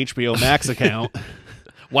my HBO Max account...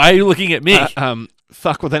 Why are you looking at me?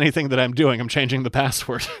 Fuck with anything that I'm doing, I'm changing the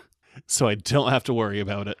password. So I don't have to worry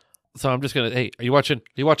about it. So I'm just going to... Hey, are you watching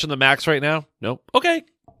the Max right now? Nope. Okay.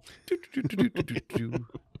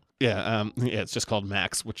 Yeah, it's just called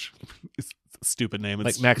Max, which is a stupid name.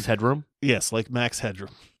 It's, like Max Headroom? Yes, like Max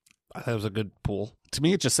Headroom. I thought it was a good pool. To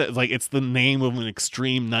me, it just said, like, it's the name of an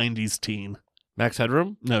extreme 90s teen. Max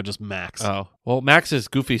Headroom? No, just Max. Oh. Well, Max is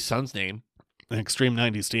Goofy's son's name. An extreme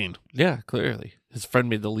 90s teen. Yeah, clearly. His friend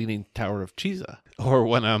made the Leaning Tower of Cheesa. Or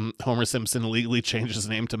when Homer Simpson illegally changed his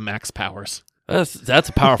name to Max Powers. That's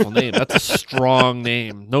a powerful name. That's a strong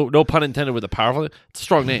name. No pun intended with a powerful... It's a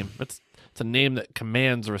strong name. It's a name that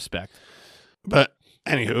commands respect. But,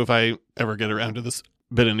 anywho, if I ever get around to this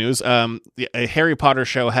bit of news, a Harry Potter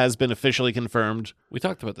show has been officially confirmed. We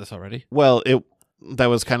talked about this already. Well, that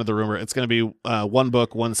was kind of the rumor. It's going to be 1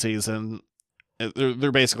 book, 1 season. They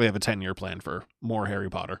basically have a 10-year plan for more Harry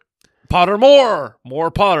Potter.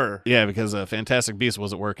 More Potter. Yeah, because Fantastic Beasts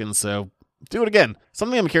wasn't working, so do it again.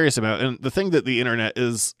 Something I'm curious about, and the thing that the internet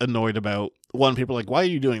is annoyed about, one, people are like, why are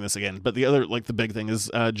you doing this again? But the other, like the big thing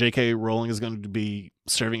is J.K. Rowling is going to be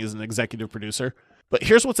serving as an executive producer. But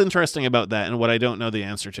here's what's interesting about that and what I don't know the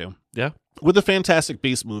answer to. Yeah? With the Fantastic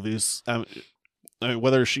Beasts movies... I mean,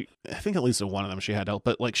 I think at least in one of them she had help,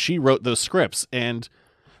 but like she wrote those scripts, and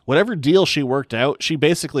whatever deal she worked out, she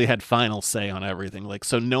basically had final say on everything. Like,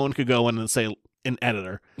 so no one could go in and say an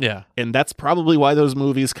editor. Yeah. And that's probably why those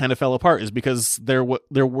movies kind of fell apart, is because there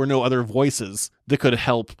were no other voices that could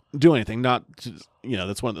help do anything. Not,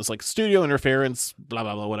 that's one of those like studio interference, blah,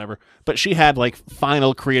 blah, blah, whatever. But she had like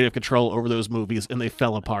final creative control over those movies, and they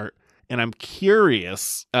fell apart. And I'm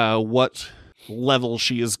curious what level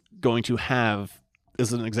she is going to have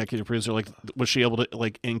as an executive producer. Like, was she able to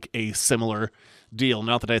like ink a similar deal?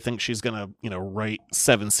 Not that I think she's gonna write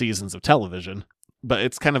 7 seasons of television, but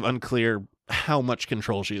it's kind of unclear how much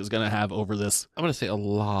control she is gonna have over this. I'm gonna say a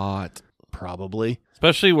lot, probably,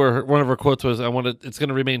 especially where one of her quotes was, it's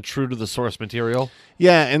gonna remain true to the source material.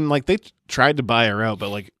 Yeah, and like they tried to buy her out, but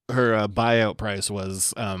like her buyout price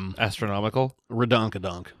was astronomical.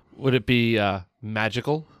 Redonkadonk. Would it be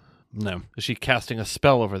magical? No. Is she casting a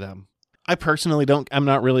spell over them? I personally I'm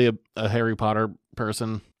not really a Harry Potter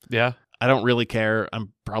person. Yeah. I don't really care.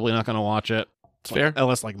 I'm probably not going to watch it. It's fair.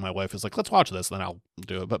 Unless like my wife is like, let's watch this, then I'll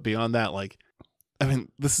do it. But beyond that, like, I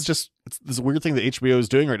mean, this is just this weird thing that HBO is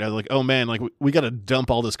doing right now. Like, oh man, like we got to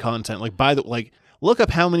dump all this content. Like, look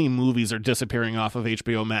up how many movies are disappearing off of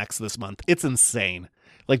HBO Max this month. It's insane.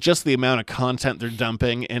 Like, just the amount of content they're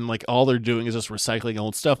dumping, and like all they're doing is just recycling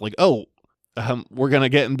old stuff. Like, we're gonna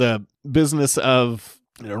get in the business of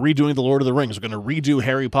redoing the Lord of the Rings. We're gonna redo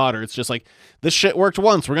Harry Potter. It's just like, this shit worked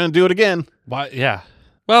once. We're gonna do it again. Why? Yeah.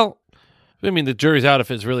 Well, I mean, the jury's out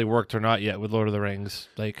if it's really worked or not yet with Lord of the Rings.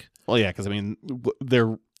 Like, well, yeah, because I mean,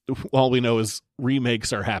 all we know is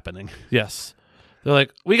remakes are happening. Yes, they're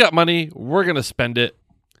like, we got money. We're gonna spend it.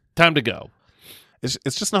 Time to go. It's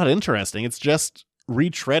just not interesting. It's just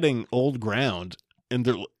retreading old ground, and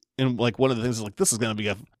like one of the things is like, this is going to be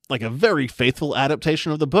a very faithful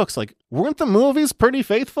adaptation of the books. Like, weren't the movies pretty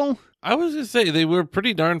faithful? I was going to say they were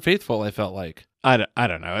pretty darn faithful. I felt like I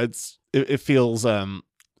don't know. It feels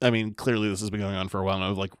I mean, clearly this has been going on for a while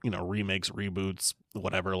now, like remakes, reboots,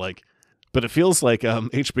 whatever. Like, but it feels like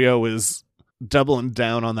HBO is doubling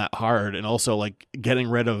down on that hard, and also like getting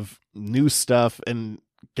rid of new stuff and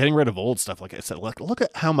getting rid of old stuff. Like I said, look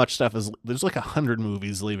at how much stuff is. There's like 100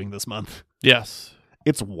 movies leaving this month. Yes.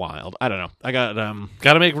 It's wild. I don't know. I got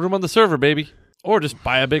Got to make room on the server, baby, or just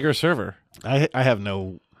buy a bigger server. I have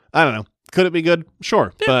no. I don't know. Could it be good?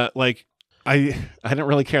 Sure, yeah. But like I didn't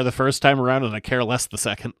really care the first time around, and I care less the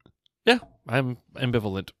second. Yeah, I'm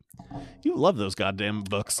ambivalent. You love those goddamn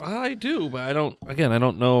books. I do, but I don't. Again, I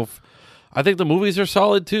don't know if. I think the movies are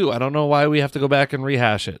solid too. I don't know why we have to go back and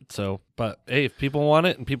rehash it. So, but hey, if people want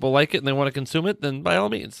it and people like it and they want to consume it, then by all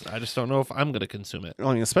means. I just don't know if I'm going to consume it.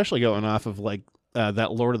 I mean, especially going off of like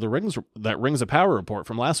that Lord of the Rings, that Rings of Power report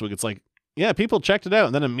from last week. It's like, yeah, people checked it out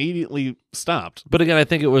and then immediately stopped. But again, I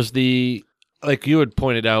think it was like you had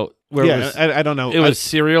pointed out. Where yeah, it was, I don't know. It was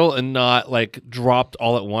serial and not like dropped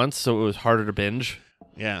all at once, so it was harder to binge.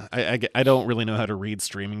 Yeah, I don't really know how to read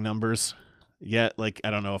streaming numbers yet. Like,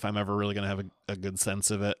 I don't know if I'm ever really going to have a good sense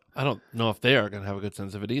of it. I don't know if they are going to have a good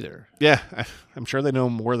sense of it either. Yeah, I'm sure they know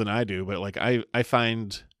more than I do, but like I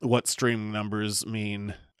find what streaming numbers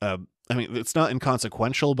mean. I mean, it's not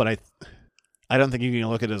inconsequential, but I don't think you can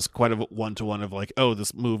look at it as quite a one-to-one of like, oh,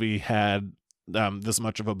 this movie had this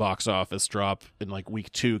much of a box office drop in like week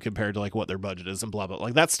 2 compared to like what their budget is and blah blah.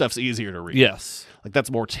 Like that stuff's easier to read. Yes, like that's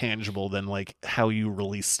more tangible than like how you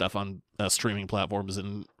release stuff on streaming platforms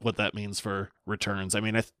and what that means for returns. I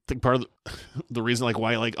mean, I think part of the reason like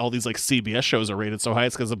why like all these like CBS shows are rated so high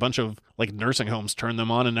is because a bunch of like nursing homes turn them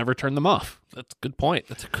on and never turn them off. That's a good point.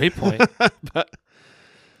 That's a great point. But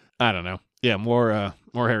I don't know. Yeah, more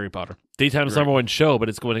Harry Potter. Daytime's number one show, but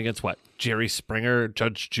it's going against what? Jerry Springer,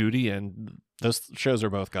 Judge Judy, and those shows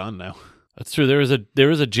are both gone now. That's true. There is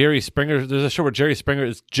a Jerry Springer. There's a show where Jerry Springer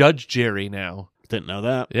is Judge Jerry now. Didn't know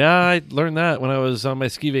that. Yeah, I learned that when I was on my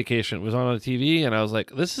ski vacation. It was on TV, and I was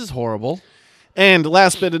like, "This is horrible." And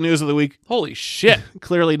last bit of news of the week. Holy shit!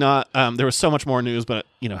 Clearly not. There was so much more news, but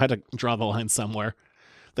had to draw the line somewhere.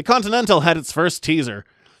 The Continental had its first teaser.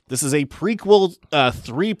 This is a prequel,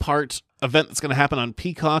 3-part event that's going to happen on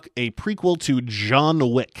Peacock. A prequel to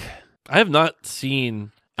John Wick. I have not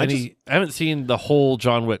seen. I haven't seen the whole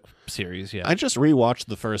John Wick series yet. I just rewatched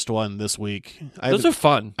the first one this week. Those are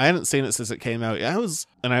fun. I hadn't seen it since it came out.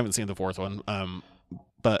 And I haven't seen the fourth one.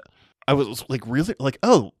 But I was like really like,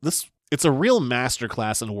 oh, it's a real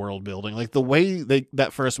masterclass in world building. Like the way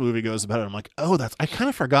that first movie goes about it, I'm like, oh, I kind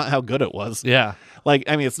of forgot how good it was. Yeah. Like,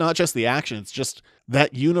 I mean, it's not just the action. It's just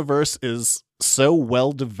that universe is so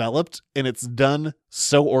well developed and it's done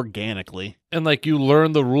so organically. And like you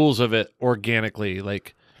learn the rules of it organically.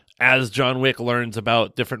 Like as John Wick learns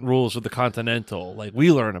about different rules of the Continental, like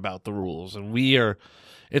we learn about the rules and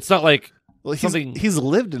it's not like he's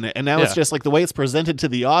lived in it. And now it's just like the way it's presented to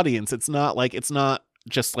the audience. It's not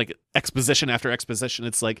just like exposition after exposition.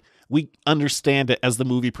 It's like we understand it as the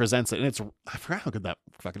movie presents it. And I forgot how good that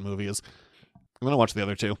fucking movie is. I'm going to watch the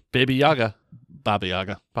other two. Baby Yaga. Baba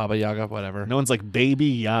Yaga, whatever. No one's like Baby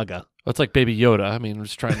Yaga. Well, it's like Baby Yoda. I mean, we're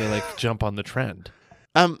just trying to like jump on the trend.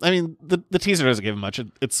 I mean, the teaser doesn't give much.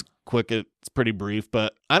 It's quick. It's pretty brief,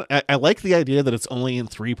 but I like the idea that it's only in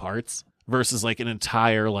 3 parts versus like an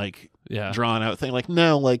entire like drawn out thing. Like,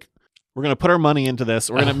 no, like we're going to put our money into this.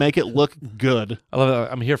 We're going to make it look good. I love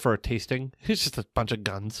that. I'm here for a tasting. It's just a bunch of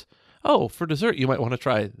guns. Oh, for dessert, you might want to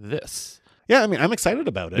try this. Yeah, I mean, I'm excited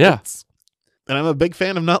about it. Yeah. And I'm a big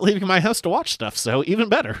fan of not leaving my house to watch stuff, so even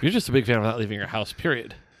better. You're just a big fan of not leaving your house,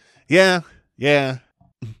 period. Yeah.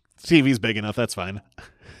 TV's big enough, that's fine.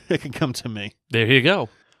 It can come to me. There you go.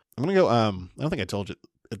 I'm going to go, I don't think I told you.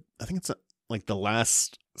 I think it's like the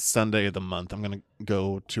last Sunday of the month. I'm going to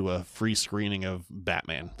go to a free screening of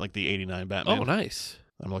Batman, like the 89 Batman. Oh, nice.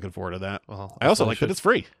 I'm looking forward to that. Well, I also like that it's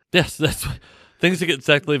free. Yes, that's things to get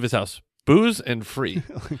Zach to leave his house. Booze and free.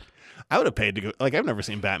 I would have paid to go. Like, I've never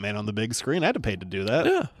seen Batman on the big screen. I'd have paid to do that.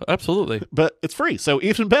 Yeah, absolutely. But it's free, so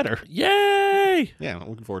even better. Yay! Yeah, I'm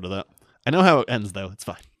looking forward to that. I know how it ends, though. It's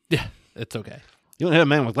fine. Yeah, it's okay. You wouldn't hit a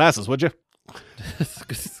man with glasses, would you?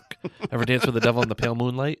 Ever dance with the devil in the pale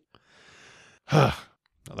moonlight? Well,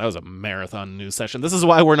 that was a marathon news session. This is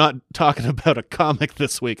why we're not talking about a comic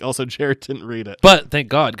this week. Also, Jared didn't read it. But thank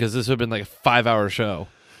God, because this would have been like a 5-hour show.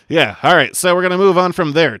 Yeah, all right. So we're going to move on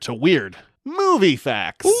from there to weird movie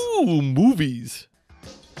facts. Ooh, movies.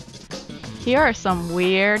 Here are some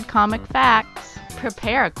weird comic facts.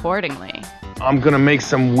 Prepare accordingly. I'm gonna make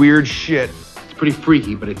some weird shit. It's pretty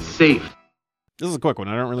freaky, but it's safe. This is a quick one.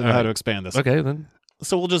 I don't really know how to expand this. Okay, then.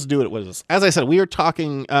 So we'll just do it with this. As I said, we are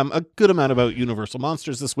talking a good amount about Universal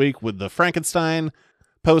Monsters this week with the Frankenstein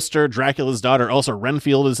poster, Dracula's Daughter. Also,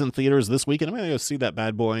 Renfield is in theaters this week, and I'm going to go see that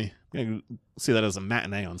bad boy. I'm going to see that as a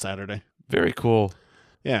matinee on Saturday. Very cool.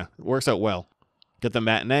 Yeah, it works out well. get the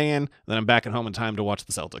matinee in, then I'm back at home in time to watch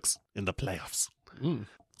the Celtics in the playoffs.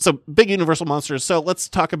 So big Universal monsters. So let's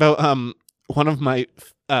talk about one of my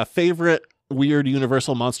favorite weird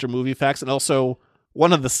Universal monster movie facts, and also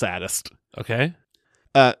one of the saddest. Okay.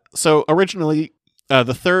 So originally,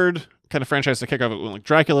 the third kind of franchise to kick off it went like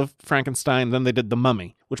Dracula, Frankenstein, then they did The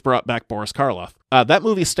Mummy, which brought back Boris Karloff. That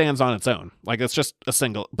movie stands on its own. Like, it's just a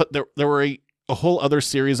single. But there were a whole other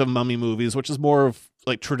series of mummy movies, which is more of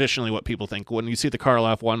like traditionally what people think. When you see the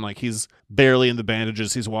Karloff one, like he's barely in the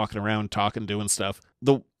bandages, he's walking around, talking, doing stuff.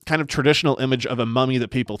 The kind of traditional image of a mummy that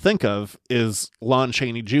people think of is Lon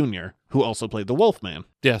Chaney Jr., who also played the Wolfman.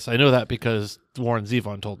 Yes, I know that because Warren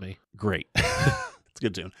Zevon told me. Great. It's a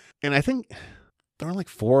good tune. And I think there were like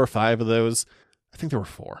 4 or 5 of those. I think there were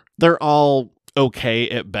 4. They're all okay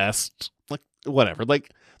at best. Like, whatever.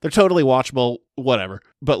 Like, they're totally watchable, whatever.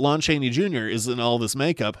 But Lon Chaney Jr. is in all this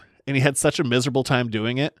makeup, and he had such a miserable time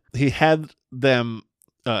doing it. He had them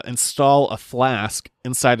install a flask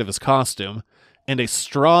inside of his costume and a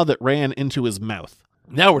straw that ran into his mouth.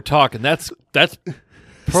 Now we're talking. That's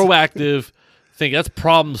proactive thing. That's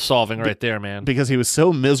problem solving right there, man. Because he was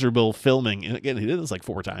so miserable filming, and again, he did this like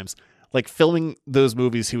 4 times. Like, filming those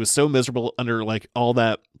movies, he was so miserable under like all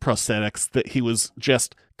that prosthetics that he was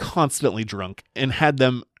just constantly drunk and had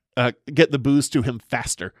them get the booze to him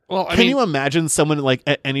faster. Well, Can you imagine someone like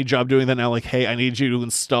at any job doing that now? Like, hey, I need you to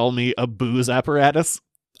install me a booze apparatus.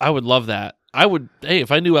 I would love that. Hey,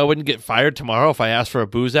 if I knew I wouldn't get fired tomorrow if I asked for a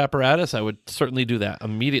booze apparatus, I would certainly do that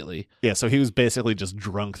immediately. Yeah, so he was basically just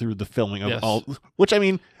drunk through the filming of all, which I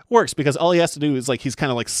mean works because all he has to do is like he's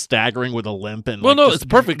kind of like staggering with a limp and it's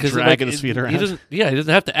perfect because dragging his feet around. He doesn't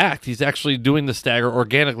have to act. He's actually doing the stagger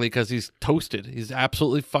organically because he's toasted. He's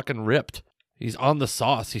absolutely fucking ripped. He's on the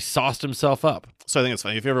sauce. He sauced himself up. So I think it's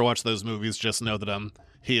funny. If you ever watch those movies, just know that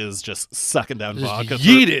he is just sucking down vodka.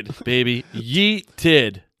 Yeeted, baby.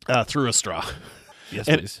 Yeeted. Through a straw. Yes,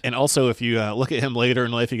 please. And also, if you look at him later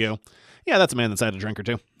in life, you go, yeah, that's a man that's had a drink or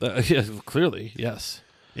two. Yeah, clearly, yes.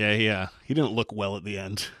 Yeah, he didn't look well at the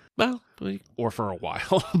end. Well, or for a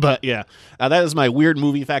while. But yeah, that is my weird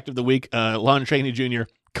movie fact of the week. Lon Chaney Jr.,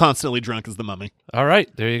 constantly drunk as the Mummy. All right,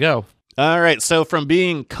 there you go. All right, so from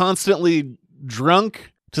being constantly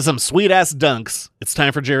drunk to some sweet-ass dunks, it's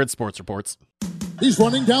time for Jared's Sports Reports. He's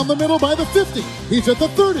running down the middle by the 50. He's at the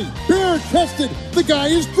 30. Bare-chested. The guy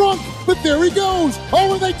is drunk, but there he goes.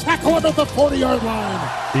 Oh, and they tackle him at the 40-yard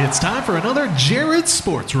line. It's time for another Jared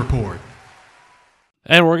Sports Report.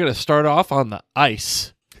 And we're going to start off on the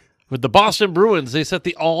ice. With the Boston Bruins, they set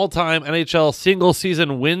the all-time NHL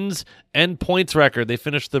single-season wins and points record. They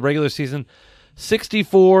finished the regular season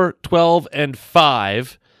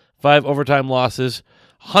 64-12-5. 5 overtime losses.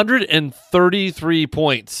 133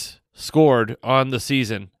 points scored on the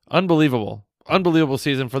season. Unbelievable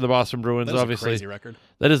season for the Boston Bruins. That is obviously a crazy record.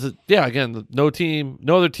 That is again, no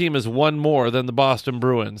other team has won more than the Boston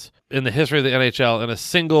Bruins in the history of the NHL in a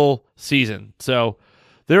single season. So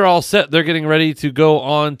they're all set. They're getting ready to go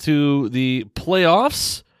on to the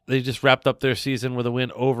playoffs. They just wrapped up their season with a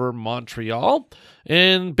win over Montreal.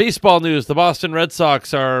 In baseball news, the Boston Red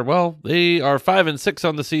Sox are 5-6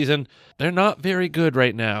 on the season. They're not very good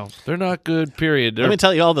right now. They're not good, period. Let me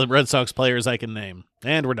tell you all the Red Sox players I can name.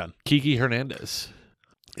 And we're done. Kiki Hernandez.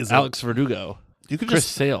 Alex Verdugo. Chris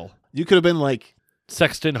Sale. You could have been like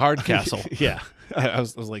Sexton Hardcastle. Yeah. I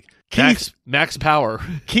was like, Max Power.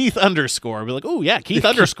 Keith underscore. I'd be like, oh, yeah, Keith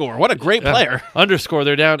underscore. What a great player. Underscore.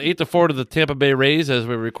 They're down 8-4 to the Tampa Bay Rays as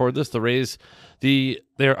we record this. The Rays,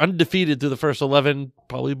 they're undefeated through the first 11,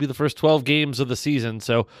 probably be the first 12 games of the season.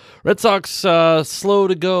 So Red Sox slow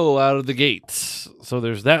to go out of the gates. So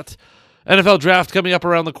there's that. NFL draft coming up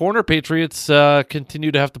around the corner. Patriots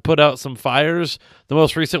continue to have to put out some fires. The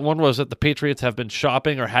most recent one was that the Patriots have been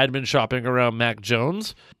shopping or had been shopping around Mac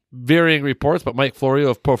Jones. Varying reports, but Mike Florio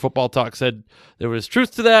of Pro Football Talk said there was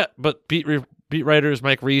truth to that, but beat writers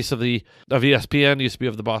Mike Reese of ESPN, used to be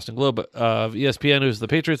of the Boston Globe, but of ESPN, who's the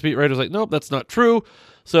Patriots beat writer, was like, nope, that's not true.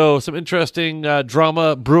 So some interesting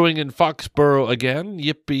drama brewing in Foxborough again.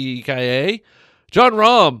 Yippee-ki-yay. John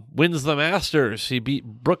Rahm wins the Masters. He beat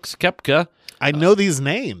Brooks Koepka. I know these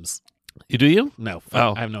names. Do you? No.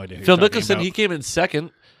 I have no idea who Phil you're talking Mickelson, about. he came in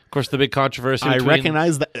second. Of course, the big controversy. I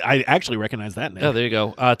recognize that. I actually recognize that name. Yeah, there you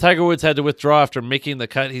go. Tiger Woods had to withdraw after making the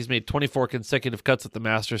cut. He's made 24 consecutive cuts at the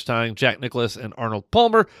Masters, tying Jack Nicklaus and Arnold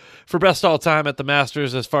Palmer for best all time at the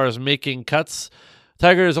Masters as far as making cuts.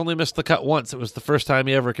 Tiger has only missed the cut once. It was the first time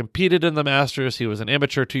he ever competed in the Masters. He was an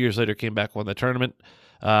amateur. 2 years later, came back, won the tournament.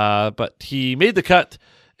 But he made the cut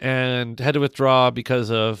and had to withdraw because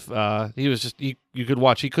of he was just you could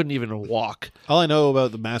watch, he couldn't even walk. All I know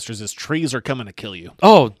about the Masters is trees are coming to kill you.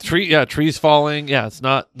 Oh, trees falling. Yeah, it's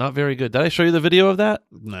not very good. Did I show you the video of that?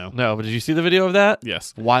 No, but did you see the video of that?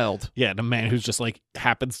 Yes. Wild. Yeah, the man who's just like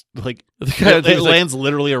happens like it lands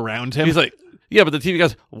literally around him. He's like, yeah, but the TV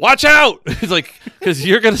goes, watch out. He's like, because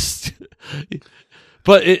you're gonna.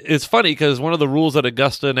 But it's funny because one of the rules at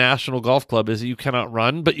Augusta National Golf Club is that you cannot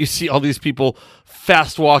run, but you see all these people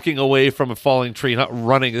fast walking away from a falling tree, not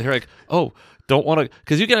running. They're like, oh, don't want to,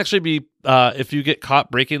 because you can actually be, if you get caught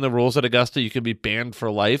breaking the rules at Augusta, you can be banned for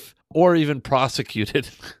life or even prosecuted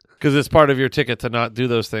because it's part of your ticket to not do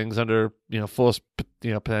those things under, fullest,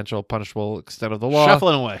 potential punishable extent of the law.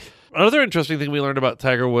 Shuffling away. Another interesting thing we learned about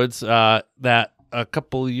Tiger Woods, that a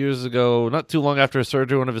couple of years ago, not too long after his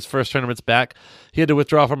surgery, one of his first tournaments back, he had to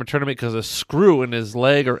withdraw from a tournament because a screw in his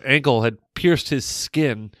leg or ankle had pierced his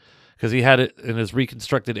skin because he had it in his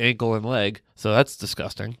reconstructed ankle and leg. So that's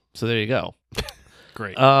disgusting. So there you go.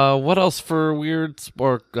 Great. What else for weird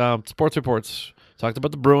sports reports? Talked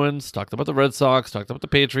about the Bruins, talked about the Red Sox, talked about the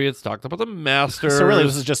Patriots, talked about the Masters. So really,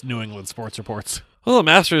 this is just New England sports reports. Well, the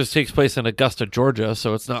Masters takes place in Augusta, Georgia,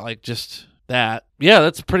 so it's not like just that. Yeah,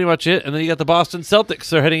 that's pretty much it. And then you got the Boston Celtics.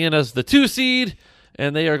 They're heading in as the 2 seed,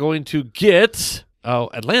 and they are going to get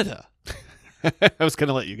Atlanta. I was going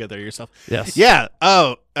to let you get there yourself. Yes. Yeah.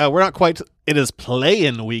 Oh, we're not quite. It is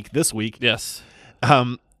play-in week this week. Yes.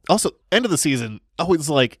 Also, end of the season. Always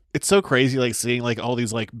like it's so crazy, like seeing like all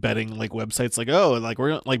these like betting like websites, like like we're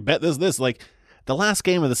gonna like bet this. Like the last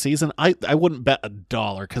game of the season, I wouldn't bet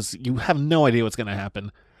 $1 because you have no idea what's going to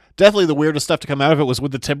happen. Definitely the weirdest stuff to come out of it was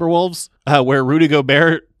with the Timberwolves, where Rudy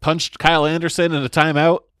Gobert punched Kyle Anderson in a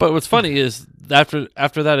timeout. But what's funny is after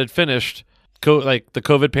that had finished, the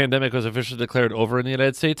COVID pandemic was officially declared over in the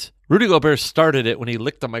United States. Rudy Gobert started it when he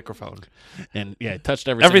licked the microphone, and touched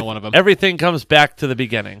every single one of them. Everything comes back to the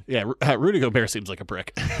beginning. Yeah, Rudy Gobert seems like a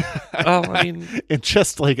prick. Well, I mean, it's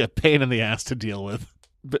just like a pain in the ass to deal with.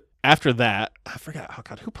 But after that, I forgot. Oh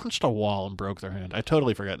God, who punched a wall and broke their hand? I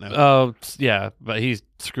totally forgot now. Oh yeah, but he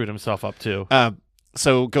screwed himself up too.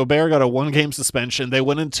 So Gobert got a 1-game suspension. They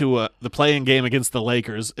went into the play-in game against the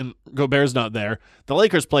Lakers, and Gobert's not there. The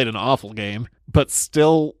Lakers played an awful game, but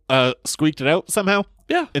still squeaked it out somehow.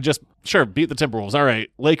 Yeah. It just, beat the Timberwolves. All right,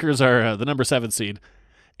 Lakers are the number 7 seed.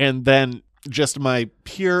 And then just my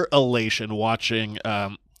pure elation watching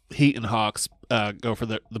Heat and Hawks go for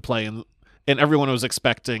the play-in. And everyone was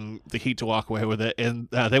expecting the Heat to walk away with it, and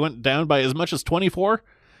they went down by as much as 24.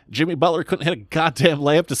 Jimmy Butler couldn't hit a goddamn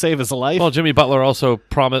layup to save his life. Well, Jimmy Butler also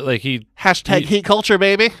promised, hashtag heat culture,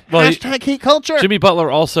 baby. Well, hashtag heat culture. Jimmy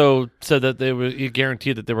Butler also said that he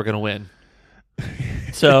guaranteed that they were going to win.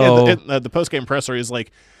 So and the post-game presser is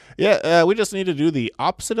like, we just need to do the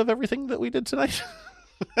opposite of everything that we did tonight.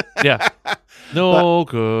 Yeah. No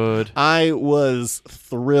good. I was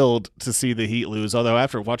thrilled to see the Heat lose, although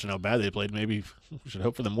after watching how bad they played, maybe we should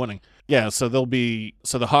hope for them winning. Yeah, so the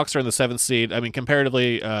Hawks are in the 7th seed. I mean,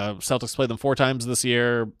 comparatively, Celtics played them 4 times this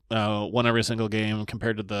year, won every single game.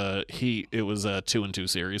 Compared to the Heat, it was a 2-2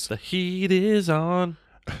 series. The Heat is on.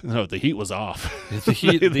 No, the Heat was off. The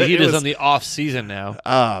Heat is on the off season now.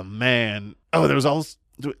 Oh, man. Oh, there was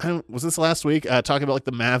was this last week, talking about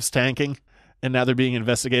the Mavs tanking? And now they're being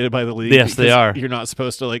investigated by the league. Yes, they are. You're not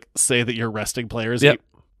supposed to say that you're resting players. Yep.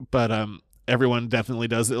 But everyone definitely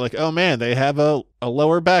does it. Like, oh man, they have a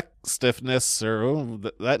lower back stiffness, or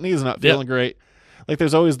that knee's not feeling great. Like,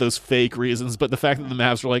 there's always those fake reasons. But the fact that the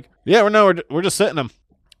Mavs were like, yeah, we're just sitting them.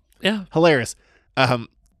 Yeah, hilarious.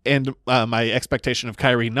 And my expectation of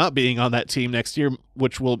Kyrie not being on that team next year,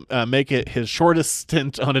 which will make it his shortest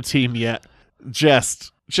stint on a team yet,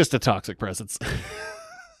 just a toxic presence.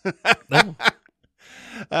 No.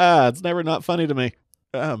 It's never not funny to me.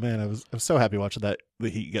 Oh man, I was so happy watching the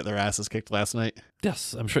Heat get their asses kicked last night.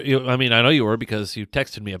 Yes, I'm sure. I know you were because you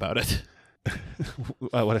texted me about it.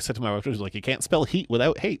 What I said to my wife was like, you can't spell heat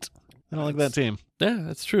without hate. I don't like that team. Yeah,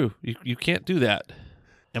 that's true. You can't do that.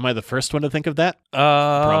 Am I the first one to think of that?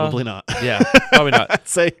 Probably not. Yeah, probably not. I'd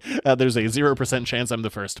say there's a 0% chance I'm the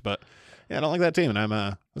first, but yeah, I don't like that team, and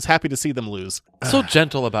I was happy to see them lose. So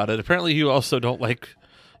gentle about it. Apparently, you also don't like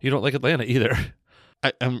Atlanta either.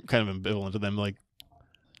 I'm kind of ambivalent to them. Like,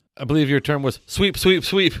 I believe your term was sweep, sweep,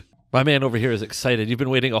 sweep. My man over here is excited. You've been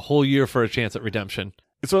waiting a whole year for a chance at redemption.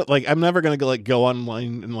 It's what, I'm never gonna go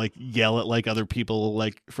online and yell at other people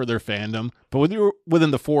for their fandom. But when you're within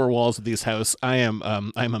the 4 walls of this house, I'm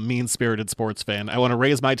a mean-spirited sports fan. I want to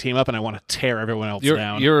raise my team up and I want to tear everyone else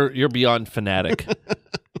down. You're beyond fanatic.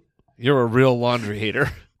 You're a real laundry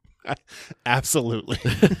hater. Absolutely.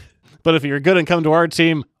 But if you're good and come to our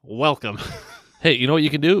team, welcome. Hey, you know what you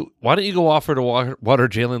can do? Why don't you go offer to water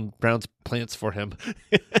Jaylen Brown's plants for him?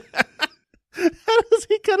 How does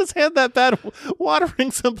he cut his hand that bad watering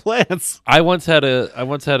some plants? I once had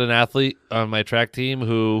an athlete on my track team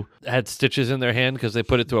who had stitches in their hand because they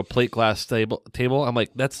put it to a plate glass table. I'm like,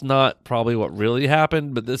 that's not probably what really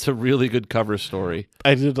happened, but that's a really good cover story.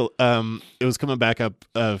 I did. It was coming back up.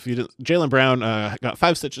 Jaylen Brown got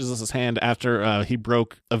 5 stitches in his hand after he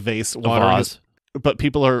broke a vase watering. But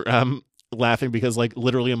people are laughing because like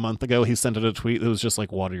literally a month ago he sent out a tweet that was just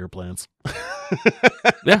like, water your plants.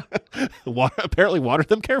 Yeah. Apparently water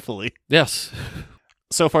them carefully. Yes.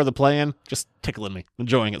 So far the play-in, just tickling me.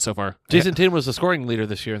 Enjoying it so far. Jason Tatum was the scoring leader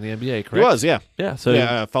this year in the NBA, correct? He was, yeah. Yeah.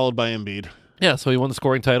 So followed by Embiid. Yeah, so he won the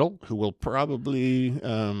scoring title. Who will probably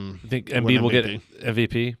I think Embiid will get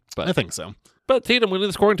MVP. But I think so. But Tatum winning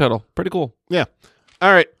the scoring title. Pretty cool. Yeah.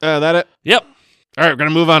 All right. That it? Yep. All right, we're going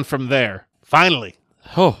to move on from there. Finally.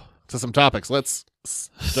 Oh. To some topics. Let's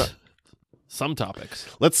start. Some topics.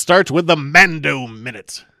 Let's start with the Mando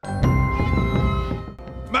Minute.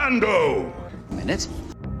 Mando Minute.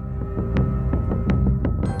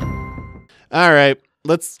 All right,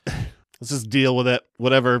 let's just deal with it.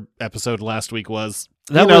 Whatever episode last week was.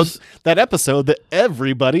 That was that episode that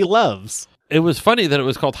everybody loves. It was funny that it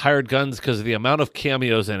was called Hired Guns because of the amount of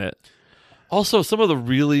cameos in it. Also, some of the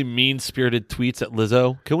really mean-spirited tweets at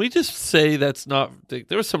Lizzo. Can we just say that's not...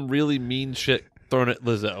 There was some really mean shit thrown at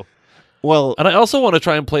Lizzo. Well... And I also want to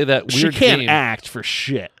try and play that weird game. She can't act for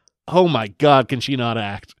shit. Oh my God, can she not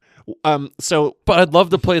act? But I'd love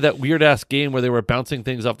to play that weird-ass game where they were bouncing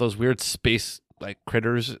things off those weird space like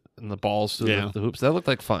critters and the balls to the hoops. That looked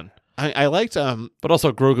like fun. I liked... But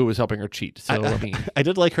also Grogu was helping her cheat. So I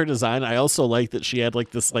did like her design. I also liked that she had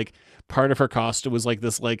like this like... Part of her costume was like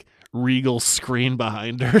this like regal screen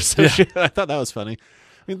behind her. So I thought that was funny.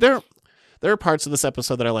 I mean, there are parts of this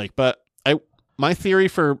episode that I like, but my theory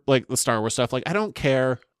for like the Star Wars stuff, like I don't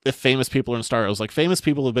care if famous people are in Star Wars. Like famous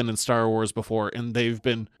people have been in Star Wars before and they've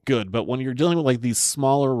been good. But when you're dealing with like these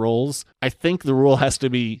smaller roles, I think the rule has to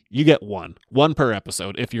be you get one per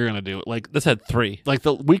episode if you're gonna do it. Like this had 3. Like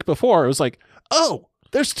the week before, it was like, oh,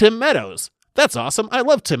 there's Tim Meadows. That's awesome. I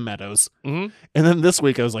love Tim Meadows. Mm-hmm. And then this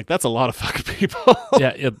week I was like, that's a lot of fucking people.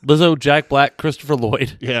 yeah, Lizzo, Jack Black, Christopher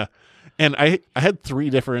Lloyd. Yeah. And I had 3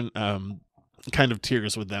 different kind of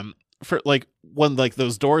tiers with them. For like when like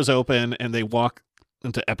those doors open and they walk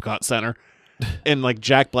into Epcot Center and like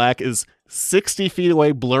Jack Black is 60 feet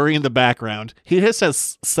away, blurry in the background. He just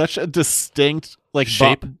has such a distinct like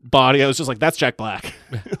shape body. I was just like, that's Jack Black.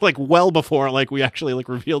 Like well before like we actually like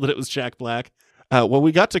revealed that it was Jack Black. When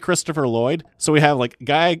we got to Christopher Lloyd, so we have like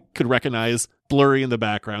guy I could recognize blurry in the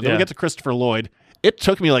background. Then we get to Christopher Lloyd. It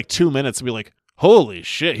took me like 2 minutes to be like, holy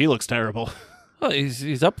shit, he looks terrible. Well,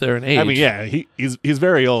 he's up there in age. I mean, yeah, he's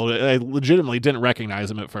very old. I legitimately didn't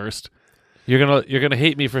recognize him at first. You're gonna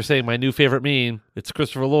hate me for saying my new favorite meme. It's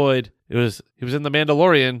Christopher Lloyd. He was in the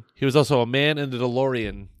Mandalorian. He was also a man in the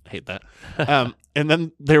DeLorean. Hate that. And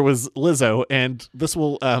then there was Lizzo, and this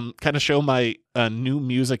will kind of show my new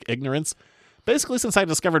music ignorance. Basically, since I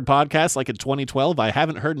discovered podcasts like in 2012, I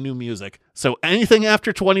haven't heard new music. So anything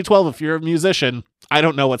after 2012, if you're a musician, I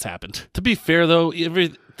don't know what's happened. To be fair, though,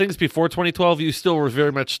 things before 2012, you still were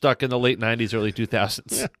very much stuck in the late 90s, early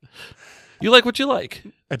 2000s. Yeah. You like what you like.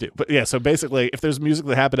 I do. But yeah, so basically, if there's music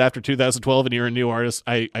that happened after 2012 and you're a new artist,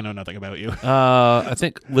 I know nothing about you. I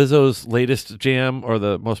think Lizzo's latest jam, or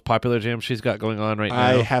the most popular jam she's got going on right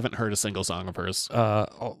now. I haven't heard a single song of hers.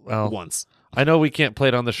 Once. I know we can't play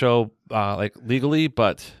it on the show like legally,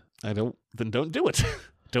 but then don't do it.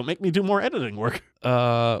 Don't make me do more editing work.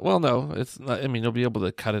 Well, no, it's not. I mean, you'll be able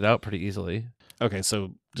to cut it out pretty easily. Okay,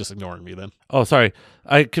 so just ignoring me then. Oh, sorry,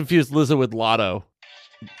 I confused Lizzo with Lotto.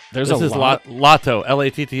 This is Lotto,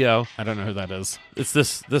 Latto. I don't know who that is. It's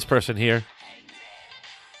this person here.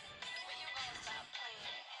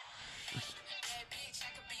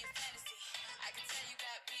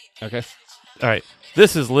 Okay. All right.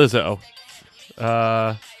 This is Lizzo. You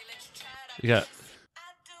got.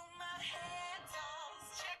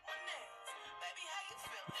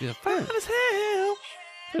 Yeah, fine as hell.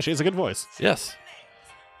 Yeah, she has a good voice. Yes.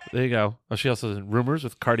 There you go. Oh, she also is in Rumors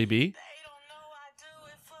with Cardi B.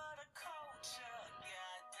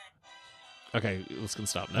 Okay, let's can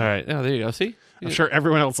stop now. All right. Oh, there you go. See? I'm sure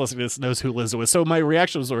everyone else listening to this knows who Lizzo is. So my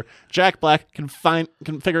reactions were Jack Black can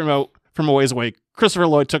figure him out from a ways away. Christopher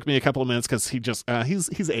Lloyd took me a couple of minutes because he just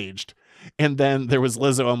he's aged. And then there was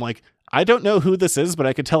Lizzo. I'm like, I don't know who this is, but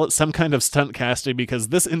I could tell it's some kind of stunt casting because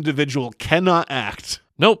this individual cannot act.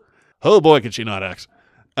 Nope. Oh boy, could she not act.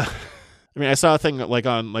 I mean, I saw a thing like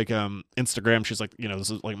on like Instagram. She's like, this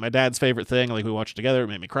is like my dad's favorite thing. Like we watched it together. It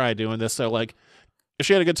made me cry doing this. So like, if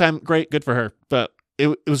she had a good time, great, good for her. But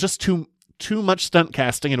it was just too much stunt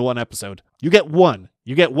casting in one episode. You get one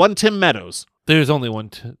Tim Meadows. There's only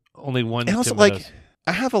one. And also, Tim like, Meadows.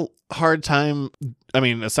 I have a hard time. I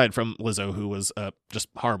mean, aside from Lizzo, who was just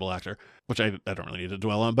a horrible actor, which I don't really need to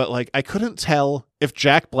dwell on, but like, I couldn't tell if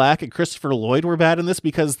Jack Black and Christopher Lloyd were bad in this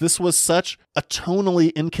because this was such a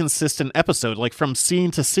tonally inconsistent episode, like from scene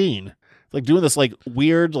to scene, like doing this like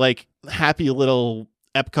weird, like happy little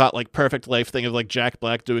Epcot, like perfect life thing of like Jack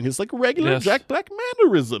Black doing his like regular Jack Black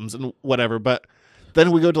mannerisms and whatever. But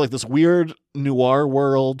then we go to like this weird noir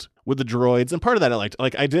world with the droids, and part of that I liked.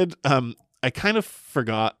 Like I did, I kind of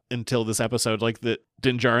forgot until this episode, like that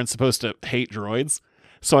Din Djarin's supposed to hate droids.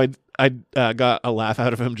 So I got a laugh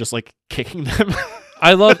out of him just like kicking them.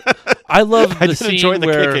 I love the scene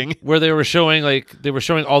kicking. where they were showing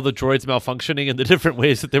all the droids malfunctioning and the different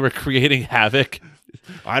ways that they were creating havoc.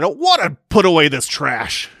 I don't want to put away this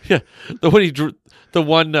trash. Yeah, the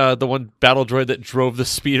one battle droid that drove the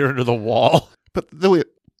speeder into the wall. But then we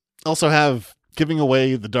also have giving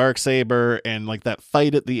away the Darksaber and like that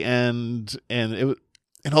fight at the end, and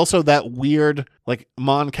also that weird like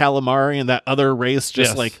Mon Calamari and that other race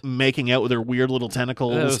just like making out with their weird little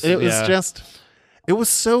tentacles. It was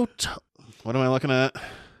so. What am I looking at?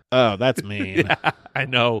 Oh, that's mean. Yeah, I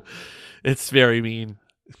know, it's very mean.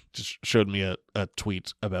 Just showed me a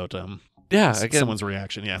tweet about someone's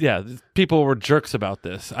reaction. Yeah, people were jerks about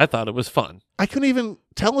this. I thought it was fun. I couldn't even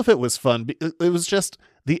tell if it was fun. It was just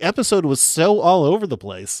the episode was so all over the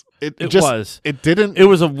place. It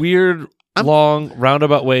was a weird, long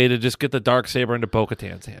roundabout way to just get the Darksaber into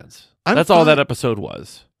Bo-Katan's hands. That's all that episode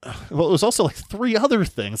was. Well, it was also like 3 other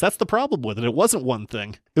things. That's the problem with it. It wasn't one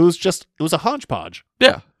thing. It was a hodgepodge.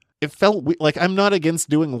 Yeah. It felt like I'm not against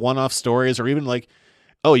doing one-off stories or even like,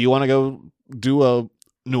 oh, you want to go do a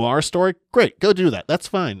noir story? Great, go do that. That's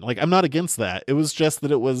fine. Like, I'm not against that. It was just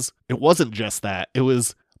that it wasn't just that. It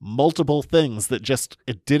was multiple things that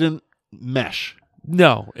it didn't mesh.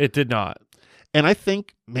 No, it did not. And I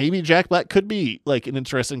think maybe Jack Black could be like an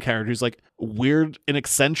interesting character who's like weird and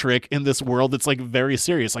eccentric in this world that's like very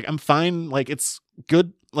serious. Like, I'm fine. Like, it's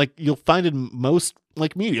good. Like, you'll find in most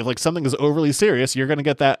like media, if like something is overly serious, you're going to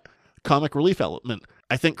get that comic relief element.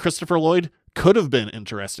 I think Christopher Lloyd could have been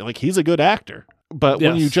interesting. Like, he's a good actor. But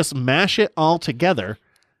when you just mash it all together,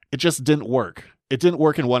 it just didn't work. It didn't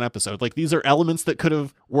work in one episode. Like, these are elements that could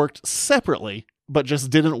have worked separately, but just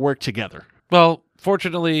didn't work together. Well,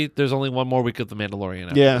 fortunately, there's only one more week of The Mandalorian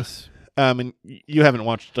after this. And you haven't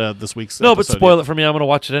watched this week's episode but spoil yet. it for me. I'm going to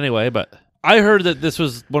watch it anyway. But I heard that this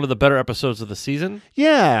was one of the better episodes of the season.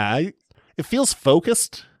 Yeah. It feels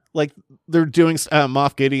focused. Like, they're doing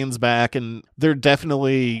Moff Gideon's back, and they're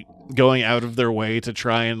definitely going out of their way to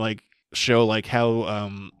try and, like, show, like, how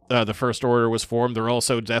the First Order was formed. They're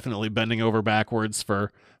also definitely bending over backwards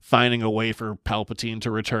for finding a way for Palpatine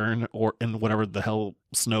to return, or in whatever the hell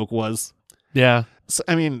Snoke was. Yeah. So,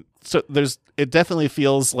 I mean, it definitely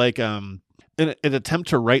feels like an attempt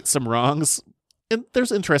to right some wrongs. And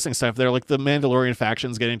there's interesting stuff there, like the Mandalorian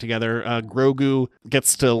factions getting together. Grogu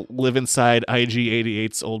gets to live inside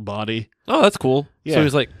IG-88's old body. Oh, that's cool. Yeah. So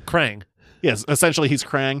he's like Krang. Yes, essentially he's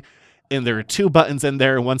Krang, and there are 2 buttons in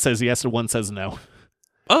there, and one says yes and one says no.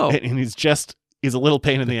 Oh. And he's a little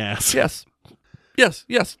pain in the ass. Yes. Yes,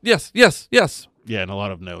 yes, yes, yes, yes. Yeah, and a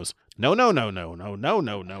lot of no's. No, no, no, no, no, no,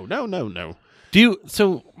 no, no, no, no, no.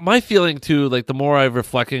 So my feeling too, like the more I'm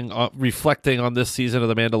reflecting on this season of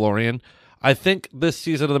The Mandalorian, I think this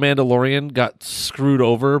season of The Mandalorian got screwed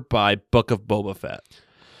over by Book of Boba Fett.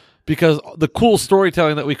 Because the cool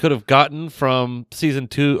storytelling that we could have gotten from season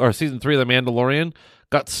 2 or season 3 of The Mandalorian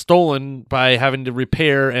got stolen by having to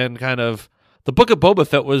repair and kind of... The Book of Boba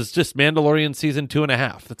Fett was just Mandalorian season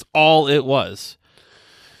 2.5. That's all it was.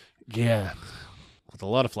 Yeah. With a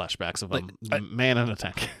lot of flashbacks of a man in a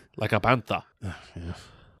tank. Like a panther. Yeah.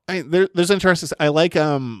 There's interesting. I like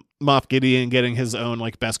Moff Gideon getting his own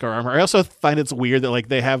like Beskar armor. I also find it's weird that like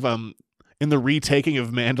they have in the retaking of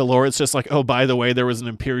Mandalore, it's just like, oh, by the way, there was an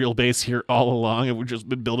Imperial base here all along, and we've just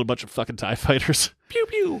been building a bunch of fucking TIE fighters. Pew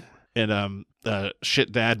pew. And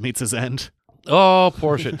shit dad meets his end. Oh,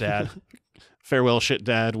 poor shit dad. Farewell, shit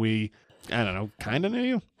dad. I don't know, kind of knew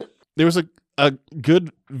you. There was a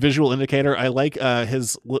good visual indicator. I like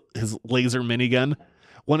his laser minigun.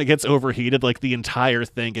 When it gets overheated, like the entire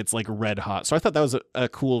thing gets like red hot. So I thought that was a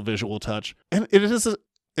cool visual touch. And it is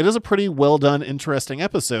a pretty well done, interesting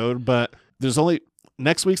episode, but there's only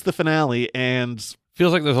next week's the finale, and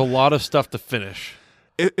feels like there's a lot of stuff to finish.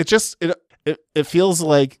 It feels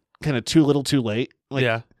like kind of too little too late. Like,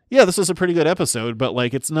 yeah. yeah, this was a pretty good episode, but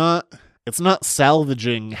like it's not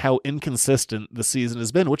salvaging how inconsistent the season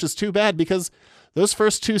has been, which is too bad because those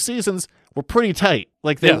first 2 seasons were pretty tight.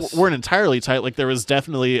 Like they weren't entirely tight. Like there was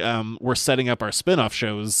definitely we're setting up our spin-off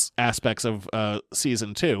shows aspects of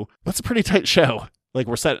season 2. That's a pretty tight show. Like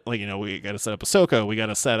we're set, like, you know, we got to set up Ahsoka, we got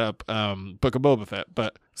to set up Book of Boba Fett,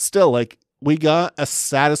 but still, like, we got a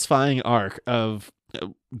satisfying arc of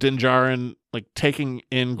Din Djarin like taking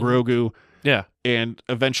in Grogu, and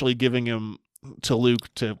eventually giving him to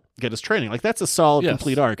Luke to get his training. Like that's a solid,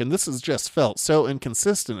 complete arc, and this has just felt so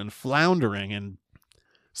inconsistent and floundering, and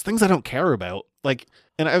it's things I don't care about. Like,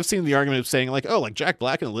 and I've seen the argument of saying like, oh, like Jack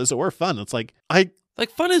Black and Lizzo were fun. It's like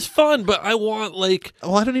fun is fun, but I want like...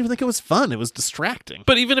 Well, I don't even think it was fun. It was distracting.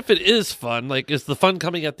 But even if it is fun, like, is the fun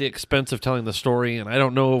coming at the expense of telling the story? And I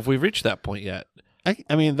don't know if we've reached that point yet.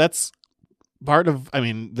 I mean, that's part of,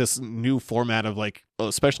 this new format of like,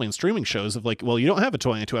 especially in streaming shows of like, well, you don't have a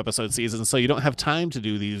 22 episode season, so you don't have time to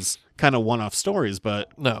do these kind of one-off stories.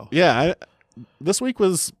 But no. Yeah, this week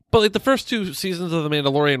was... But like the first 2 seasons of The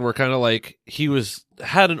Mandalorian were kind of like,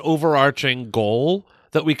 had an overarching goal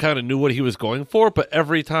that we kind of knew what he was going for, but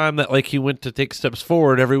every time that like he went to take steps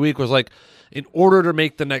forward, every week was like, in order to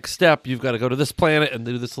make the next step, you've got to go to this planet and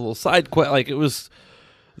do this little side quest. Like it was,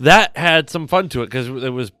 that had some fun to it because it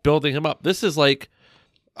was building him up. This is like,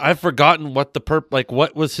 I've forgotten what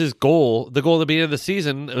what was his goal. The goal at the beginning of the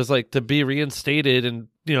season, it was like to be reinstated and,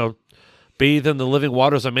 you know, bathe in the living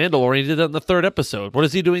waters of Mandalorian. He did that in the 3rd episode. What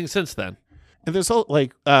is he doing since then? And there's whole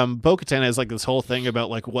like Bo-Katan has like this whole thing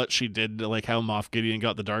about like what she did to like how Moff Gideon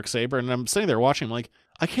got the Darksaber, and I'm sitting there watching like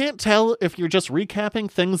I can't tell if you're just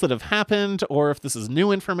recapping things that have happened or if this is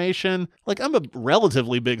new information. Like I'm a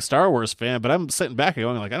relatively big Star Wars fan, but I'm sitting back and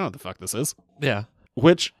going like I don't know what the fuck this is. Yeah.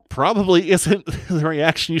 Which probably isn't the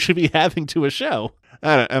reaction you should be having to a show.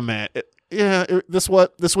 I don't know, man.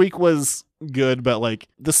 This week was good, but like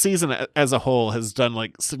the season as a whole has done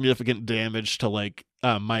like significant damage to like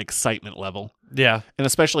my excitement level. Yeah. And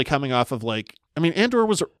especially coming off of like, Andor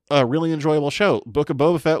was a really enjoyable show. Book of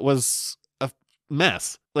Boba Fett was a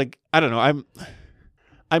mess. Like, I don't know.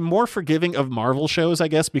 I'm more forgiving of Marvel shows, I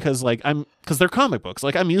guess, because they're comic books.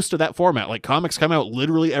 Like I'm used to that format. Like comics come out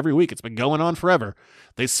literally every week. It's been going on forever.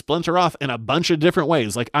 They splinter off in a bunch of different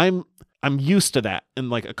ways. Like I'm used to that in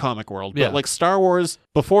like a comic world. But like Star Wars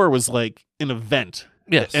before was like an event.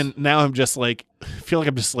 Yes. And now I'm just like, feel like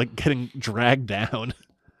I'm just like getting dragged down.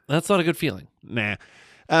 That's not a good feeling. Nah.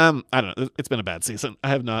 I don't know. It's been a bad season. I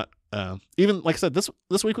have not, even like I said,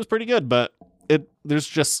 this week was pretty good, but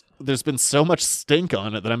there's been so much stink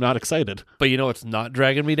on it that I'm not excited. But you know what's not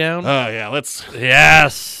dragging me down? Oh yeah.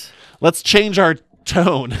 Let's change our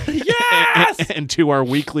tone. Yes. into our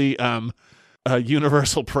weekly,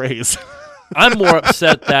 universal praise. I'm more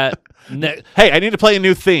upset that hey, I need to play a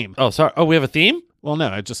new theme. Oh, sorry. Oh, we have a theme? Well,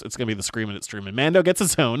 no, it's gonna be the Screamin' at Streamin'. Mando gets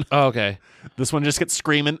his own. Oh, okay. This one just gets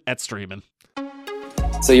Screamin' at Streamin'.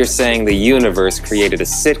 So you're saying the universe created a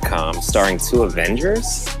sitcom starring 2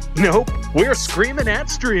 Avengers? Nope, we're Screamin'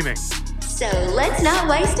 at Streaming. So let's not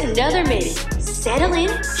waste another minute. Settle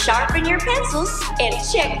in, sharpen your pencils, and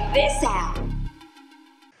check this out.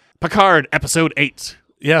 Picard, episode 8.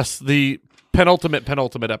 Yes, the penultimate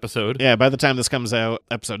episode. Yeah, by the time this comes out,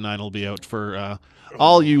 episode 9 will be out for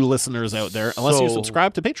all you listeners out there. Unless you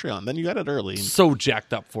subscribe to Patreon, then you got it early. So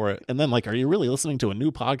jacked up for it. And then, like, are you really listening to a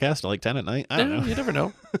new podcast at like 10 at night? I don't know. You never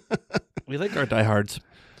know. We like our diehards.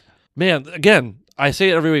 Man, again, I say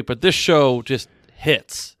it every week, but this show just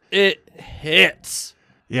hits. It hits.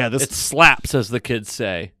 Yeah, it slaps, as the kids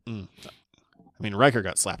say. I mean, Riker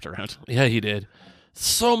got slapped around. Yeah, he did.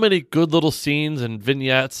 So many good little scenes and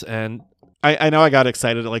vignettes, and I know I got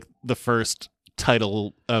excited at like the first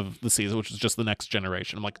title of the season, which was just The Next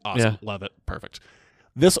Generation. I'm like, awesome, love it, perfect.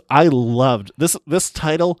 I loved this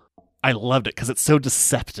title. I loved it because it's so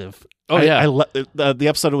deceptive. Oh the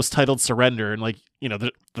episode was titled Surrender, and like, you know,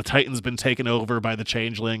 the Titan's been taken over by the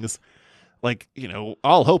changelings. Like, you know,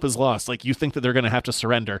 all hope is lost. Like, you think that they're going to have to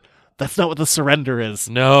surrender. That's not what the surrender is.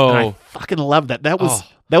 No. And I fucking love that. That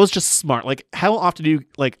was just smart. Like, how often do you,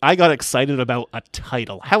 like, I got excited about a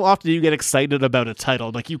title. How often do you get excited about a title?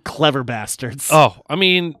 Like, you clever bastards. Oh, I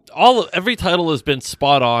mean, every title has been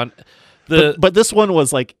spot on. But this one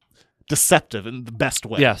was, like, deceptive in the best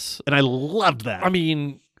way. Yes. And I loved that. I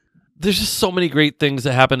mean, there's just so many great things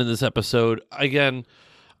that happen in this episode. Again,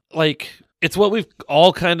 like, it's what we've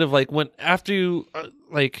all kind of, like, went after you,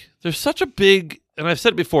 like, there's such a big, and I've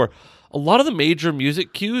said it before, a lot of the major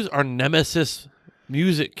music cues are Nemesis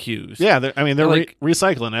music cues. Yeah, they're like,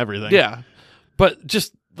 recycling everything. Yeah, but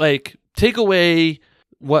just like take away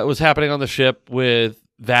what was happening on the ship with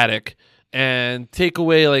Vatic, and take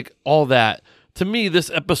away like all that, to me, this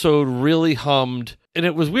episode really hummed. And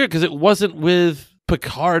it was weird because it wasn't with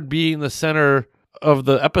Picard being the center of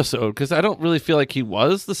the episode, because I don't really feel like he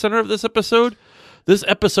was the center of this episode. This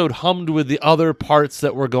episode hummed with the other parts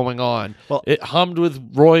that were going on. Well, it hummed with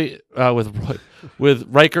with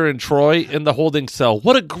Riker and Troy in the holding cell.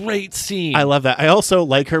 What a great scene! I love that. I also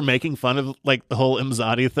like her making fun of like the whole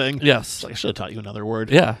Imzadi thing. Yes, I should have taught you another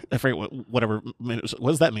word. Yeah, I forget whatever. What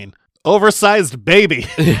does that mean? Oversized baby.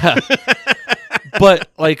 Yeah,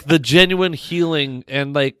 but like the genuine healing,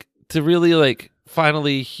 and like to really like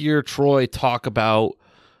finally hear Troy talk about,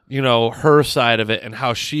 you know, her side of it and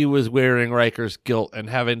how she was wearing Riker's guilt and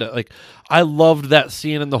having to, like, I loved that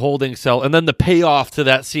scene in the holding cell. And then the payoff to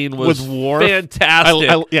that scene was with Worf.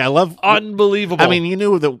 Fantastic. I love unbelievable. I mean, you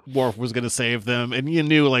knew that Worf was going to save them, and you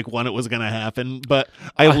knew like when it was going to happen, but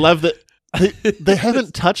I love that they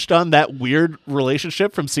haven't touched on that weird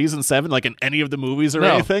relationship from season 7 like in any of the movies or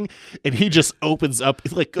anything, and he just opens up,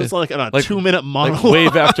 like goes like on a 2-minute monologue, like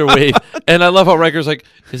wave after wave. And I love how Riker's like,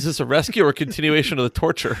 is this a rescue or a continuation of the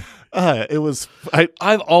torture? It was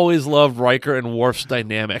I've always loved Riker and Worf's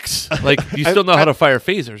dynamics. Like, you still know how to fire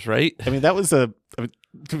phasers, right? I mean, that was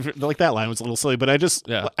like that line was a little silly, but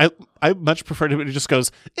I much preferred it when it just goes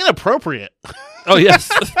inappropriate. Oh yes,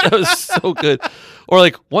 that was so good. Or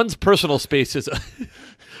like one's personal space is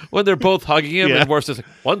when they're both hugging him, and Worf's just like,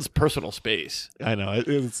 one's personal space. I know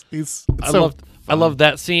I love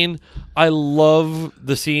that scene. I love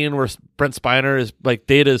the scene where Brent Spiner is like,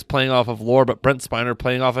 Data is playing off of Lore, but Brent Spiner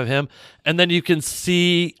playing off of him, and then you can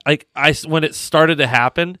see like when it started to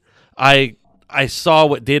happen, I saw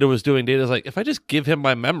what Data was doing. Data's like, if I just give him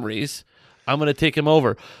my memories, I'm going to take him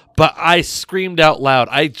over. But I screamed out loud.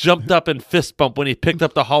 I jumped up and fist bumped when he picked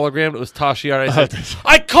up the hologram. It was Tasha Yar. I said,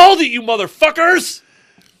 I called it, you motherfuckers!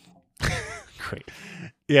 Great.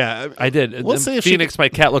 Yeah. I did. We'll see if Phoenix, my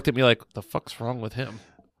cat, looked at me like, what the fuck's wrong with him?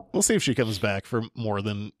 We'll see if she comes back for more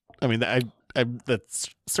than... I mean, that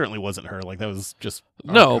certainly wasn't her. Like, that was just...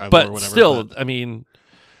 No, but still, I mean...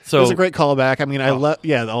 So it was a great callback. I mean, I love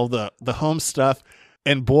all the home stuff.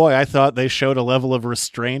 And boy, I thought they showed a level of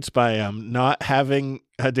restraint by not having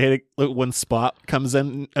a Data when Spot comes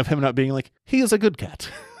in, of him not being like, he is a good cat.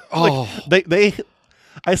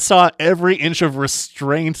 I saw every inch of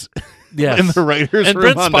restraint in the writers' and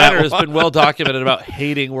room. Brent Spiner has been well documented about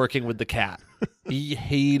hating working with the cat. He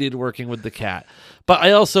hated working with the cat. But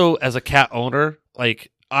I also, as a cat owner, like,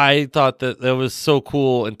 I thought that was so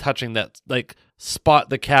cool and touching that, like, Spot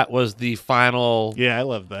the cat was the final. Yeah, I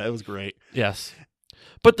love that. It was great. Yes.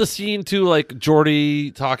 But the scene too, like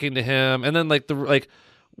Geordi talking to him, and then like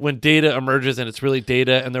when Data emerges and it's really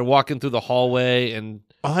Data, and they're walking through the hallway, and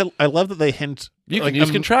I love that they hint you can use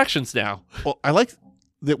contractions now. Well, I like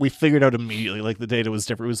that we figured out immediately, like the Data was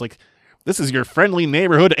different. It was like, this is your friendly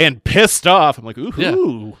neighborhood and pissed off. I'm like,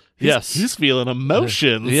 ooh, yes, he's feeling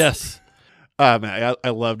emotions. Yes. Man, I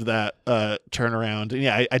loved that turnaround. And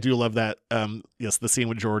yeah, I do love that. Yes, the scene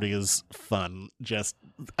with Geordi is fun.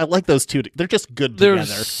 I like those two. They're just good together. They're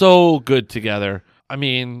so good together. I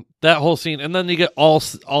mean, that whole scene, and then you get all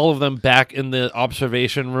of them back in the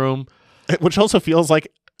observation room, which also feels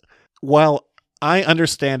like, while I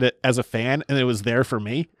understand it as a fan, and it was there for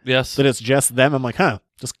me. Yes, that it's just them. I'm like,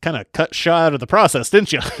 just kind of cut Shaw out of the process,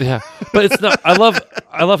 didn't you? Yeah, but it's not. I love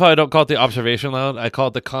how I don't call it the observation lounge. I call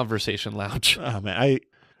it the conversation lounge. Oh man,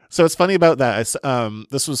 so it's funny about that.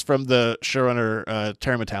 This was from the showrunner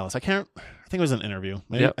Terry Metalis. I think it was an interview.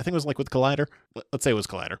 Maybe I think it was like with Collider. Let's say it was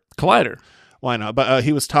Collider. Collider. Why not? But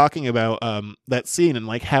he was talking about that scene and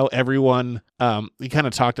like how everyone. He kind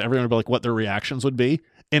of talked to everyone about like what their reactions would be.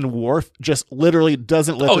 And Worf just literally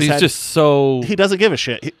doesn't lift his head. He's just so... He doesn't give a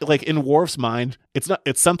shit. Like, in Worf's mind, it's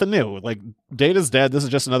something new. Like, Data's dead. This is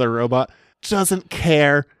just another robot. Doesn't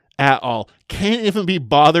care at all. Can't even be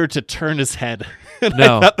bothered to turn his head. And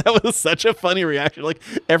no. I thought that was such a funny reaction. Like,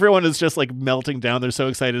 everyone is just, like, melting down. They're so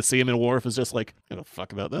excited to see him. And Worf is just like, I don't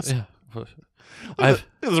fuck about this. Yeah.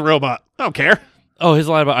 This is a robot. I don't care. Oh, his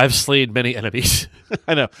line about, I've slayed many enemies.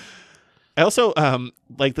 I know. I also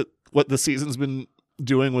like what the season's been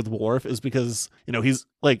doing with Worf is because, you know, he's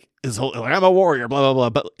like his whole like, I'm a warrior, blah blah blah,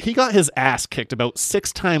 but he got his ass kicked about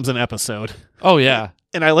 6 times an episode. Oh yeah.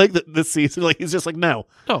 And I like that this season, like, he's just like, no,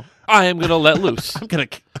 I am gonna let loose. I'm gonna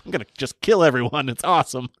just kill everyone. It's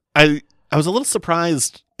awesome. I was a little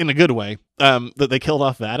surprised in a good way that they killed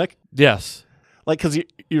off Vadic. Yes. Like, because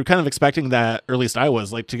you're kind of expecting that, or at least I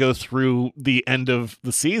was, like, to go through the end of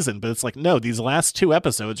the season, but it's like, no, these last 2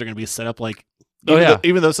 episodes are going to be set up like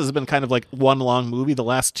Even though this has been kind of like one long movie, the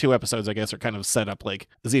last 2 episodes, I guess, are kind of set up like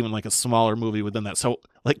is even like a smaller movie within that. So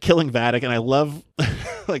like killing Vatican, I love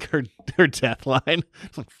like her death line.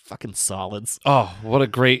 It's like fucking solids. Oh, what a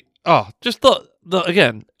great just the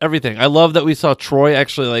again, everything. I love that we saw Troy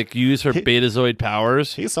actually like use her Betazoid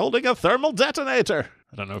powers. He's holding a thermal detonator.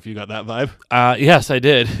 I don't know if you got that vibe. Yes, I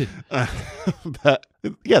did. But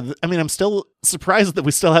yeah, I mean, I'm still surprised that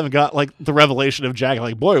we still haven't got like the revelation of Jack.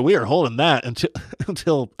 Like, boy, we are holding that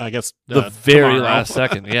until I guess the very tomorrow. last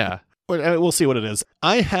second. Yeah, we'll see what it is.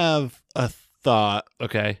 I have a thought.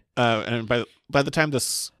 Okay, and by the time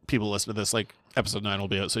people listen to this, like episode 9 will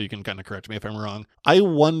be out, so you can kind of correct me if I'm wrong. I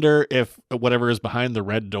wonder if whatever is behind the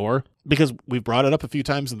red door, because we've brought it up a few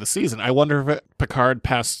times in the season, I wonder if Picard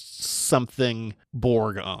passed something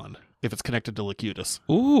Borg on, if it's connected to Locutus.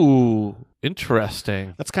 Ooh,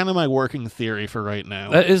 interesting. That's kind of my working theory for right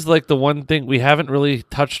now. That is like the one thing we haven't really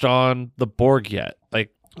touched on the Borg yet.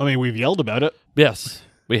 Like, I mean, we've yelled about it. Yes,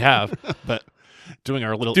 we have. But doing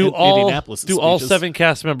our little Do Indianapolis speeches. all 7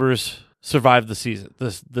 cast members survive the season,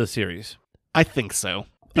 the series? I think so.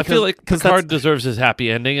 I feel like Picard deserves his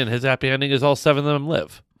happy ending, and his happy ending is all 7 of them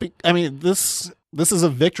live. I mean, this is a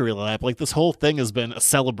victory lap. Like, this whole thing has been a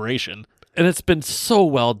celebration. And it's been so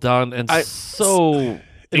well done and so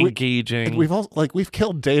engaging. We've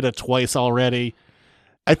killed Data twice already.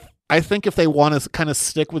 I think if they want to kind of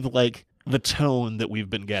stick with like the tone that we've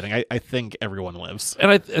been getting, I think everyone lives.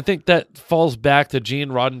 And I think that falls back to Gene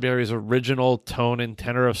Roddenberry's original tone and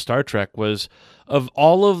tenor of Star Trek was, of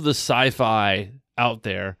all of the sci-fi out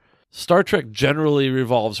there, Star Trek generally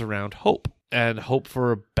revolves around hope and hope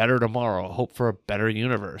for a better tomorrow, hope for a better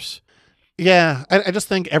universe. Yeah, I just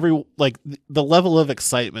think the level of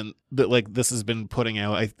excitement that like this has been putting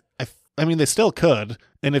out, I mean, they still could,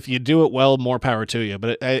 and if you do it well, more power to you.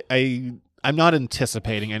 But I'm not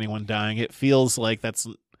anticipating anyone dying. It feels like that's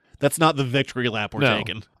not the victory lap we're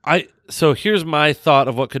taking. So here's my thought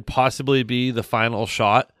of what could possibly be the final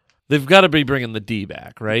shot. They've got to be bringing the D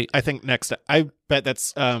back, right? I think next. I bet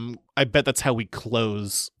that's how we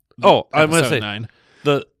close. I'm going to say 9.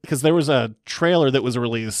 Because there was a trailer that was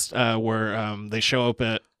released where they show up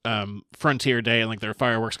at Frontier Day and like there are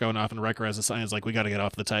fireworks going off, and Riker has a sign, is like, we got to get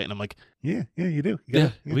off the Titan. I'm like, yeah, you do.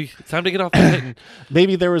 It's time to get off the Titan.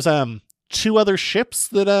 Maybe there was 2 other ships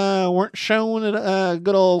that weren't shown at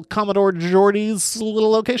good old Commodore Geordie's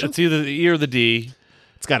little location. It's either the E or the D.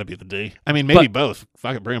 It's got to be the D. I mean, maybe both.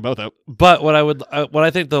 Fuck it, bring them both out. But what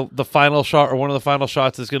I think the final shot, or one of the final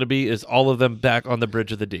shots, is going to be is all of them back on the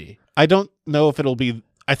bridge of the D. I don't know if it'll be.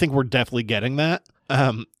 I think we're definitely getting that,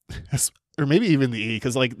 or maybe even the E,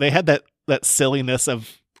 because like they had that silliness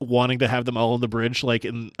of wanting to have them all on the bridge, like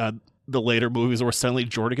in the later movies, where suddenly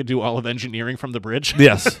Geordi could do all of engineering from the bridge.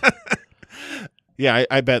 Yes. Yeah,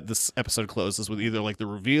 I bet this episode closes with either like the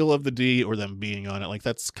reveal of the D or them being on it. Like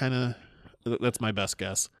that's my best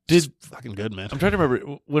guess. It's fucking good, man. I'm trying to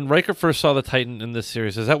remember when Riker first saw the Titan in this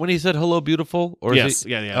series. Is that when he said "Hello, beautiful"? Or yes,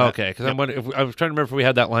 yeah. Okay, because I was trying to remember if we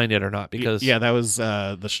had that line yet or not. Because that was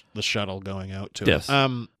the shuttle going out to yes.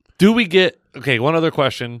 it. Do we get one other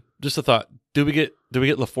question? Just a thought. Do we get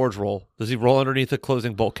LaForge roll? Does he roll underneath a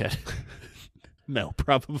closing bulkhead? No,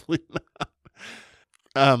 probably not.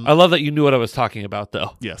 I love that you knew what I was talking about,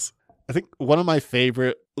 though. Yes. I think one of my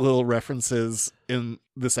favorite little references in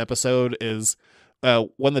this episode is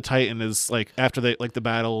when the Titan is like, after the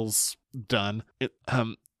battle's done,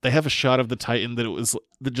 they have a shot of the Titan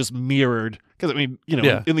that just mirrored, because I mean,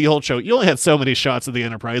 in the old show you only had so many shots of the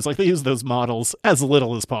Enterprise. Like they used those models as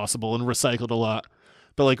little as possible and recycled a lot,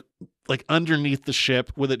 but like underneath the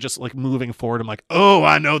ship with it just like moving forward, I'm like, oh,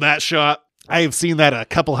 I know that shot. I have seen that a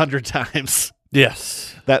couple hundred times.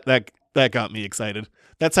 Yes, that got me excited.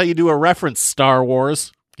 That's how you do a reference, Star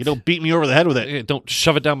Wars. You don't beat me over the head with it. Don't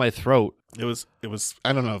shove it down my throat. It was.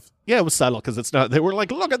 I don't know. It was subtle, because it's not. They were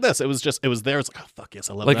like, look at this. It was there. It's like, oh fuck yes,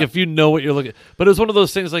 I love. Like that. If you know what you're looking, but it was one of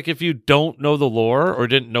those things. Like if you don't know the lore or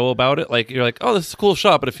didn't know about it, like you're like, oh, this is a cool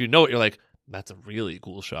shot. But if you know it, you're like, that's a really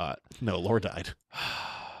cool shot. No, lore died.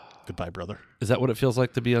 Goodbye, brother. Is that what it feels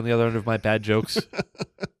like to be on the other end of my bad jokes?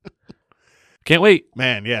 Can't wait,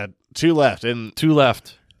 man. Yeah, 2 left, and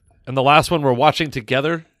the last one we're watching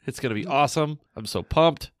together. It's gonna be awesome. I'm so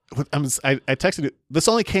pumped. I texted you. This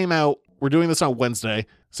only came out. We're doing this on Wednesday,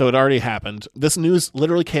 so it already happened. This news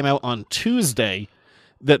literally came out on Tuesday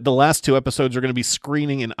that the last 2 episodes are going to be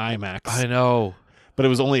screening in IMAX. I know, but it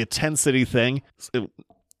was only a 10-city thing.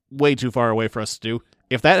 Way too far away for us to do.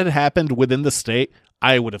 If that had happened within the state,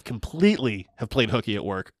 I would have completely played hooky at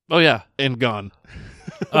work. Oh yeah, and gone.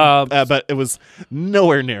 But it was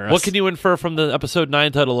nowhere near us. What can you infer from the episode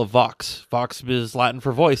 9 title of Vox? Vox is Latin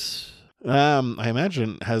for voice. I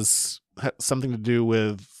imagine has something to do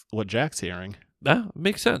with what Jack's hearing.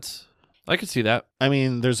 Makes sense. I can see that. I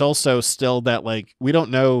mean, there's also still that, like, we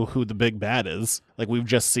don't know who the big bad is. Like, we've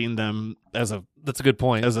just seen them as a... That's a good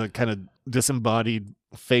point. As a kind of disembodied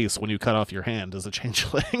face when you cut off your hand as a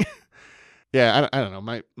changeling. Yeah, I don't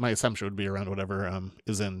know. My assumption would be around whatever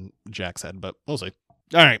is in Jack's head, but we'll see.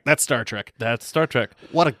 All right, that's Star Trek. That's Star Trek.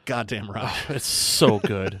 What a goddamn ride. Oh, it's so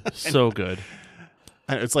good. So good.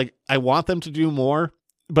 It's like, I want them to do more,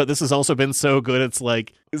 but this has also been so good, it's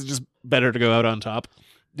like, it's just better to go out on top.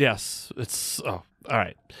 Yes, it's... Oh, all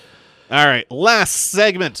right. All right, last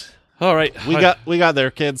segment. All right. We got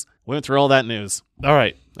there, kids. We went through all that news. All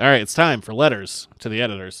right. All right, it's time for letters to the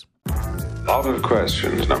editors. Lot of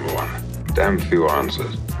questions, number one. Damn few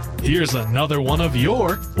answers. Here's another one of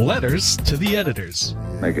your letters to the editors.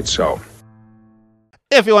 Make it so.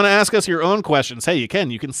 If you want to ask us your own questions, hey, you can.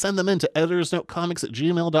 You can send them in to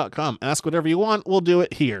editorsnotecomics@gmail.com. Ask whatever you want. We'll do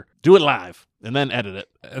it here. Do it live, and then edit it.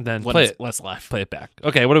 And then when play it's it. less live. Play it back.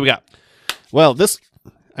 Okay, what do we got? Well,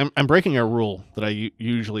 I'm breaking a rule that I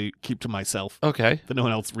usually keep to myself. Okay. That no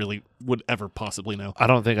one else really would ever possibly know. I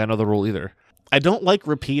don't think I know the rule either. I don't like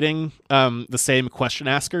repeating the same question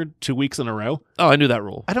asker 2 weeks in a row. Oh, I knew that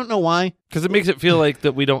rule. I don't know why. Because it makes it feel like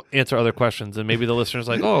that we don't answer other questions, and maybe the listener's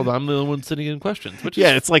like, oh, I'm the only one sending in questions. Which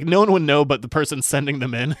yeah, it's like no one would know but the person sending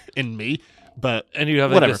them in me. But and you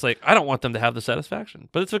have whatever. This like, I don't want them to have the satisfaction.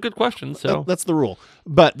 But it's a good question, so... That's the rule.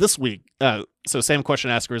 But this week, so same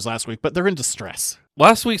question asker as last week, but they're in distress.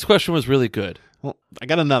 Last week's question was really good. Well, I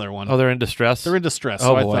got another one. Oh, they're in distress? They're in distress, oh,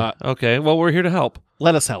 so boy. I thought... Okay, well, we're here to help.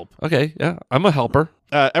 Let us help. Okay, yeah, I'm a helper.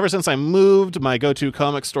 Ever since I moved, my go-to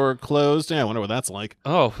comic store closed. Yeah, I wonder what that's like.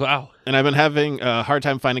 Oh, wow. And I've been having a hard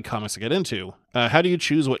time finding comics to get into. How do you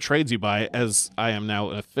choose what trades you buy, as I am now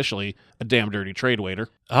officially a damn dirty trade waiter?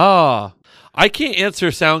 Ah, I can't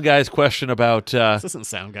answer Sound Guy's question about... This isn't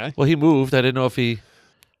Sound Guy. Well, he moved. I didn't know if he...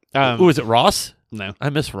 is it Ross? No. I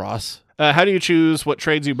miss Ross. How do you choose what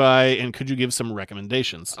trades you buy, and could you give some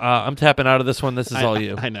recommendations? I'm tapping out of this one. This is all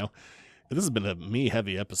you. I know. This has been a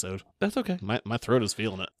me-heavy episode. That's okay. My throat is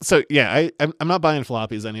feeling it. So, yeah, I'm not buying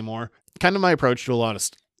floppies anymore. Kind of my approach to a lot of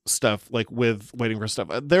stuff, like with waiting for stuff.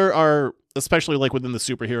 There are, especially like within the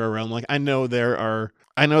superhero realm, like I know there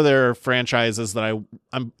are franchises that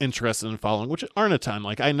I'm interested in following, which aren't a ton.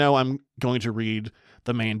 Like I know I'm going to read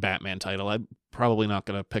the main Batman title. I'm probably not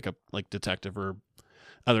going to pick up like Detective or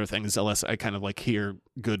other things unless I kind of like hear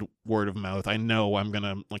good word of mouth. I know I'm going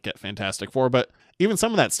to like get Fantastic Four, but even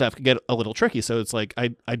some of that stuff could get a little tricky. So it's like,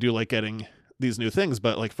 I do like getting these new things,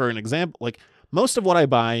 but like for an example, like most of what I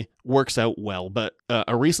buy works out well. But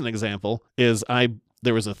a recent example is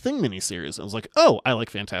there was a Thing miniseries. I was like, oh, I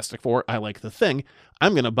like Fantastic Four. I like the Thing.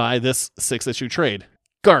 I'm going to buy this 6-issue trade.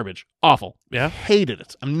 Garbage. Awful. Yeah. Hated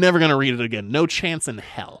it. I'm never going to read it again. No chance in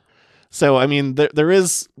hell. So, I mean,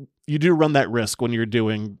 you do run that risk when you're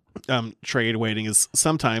doing trade waiting, is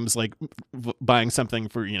sometimes like buying something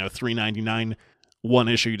for, $3.99 one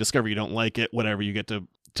issue, you discover you don't like it, whatever, you get to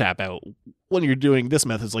tap out. When you're doing this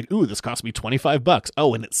method, it's like, ooh, this cost me $25.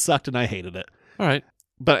 Oh, and it sucked and I hated it. All right.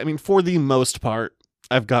 But I mean, for the most part,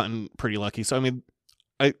 I've gotten pretty lucky. So, I mean,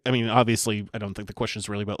 obviously, I don't think the question is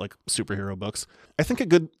really about like superhero books. I think a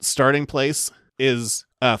good starting place is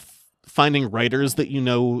finding writers that you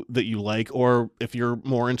know that you like, or if you're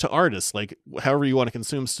more into artists, like however you want to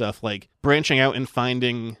consume stuff, like branching out and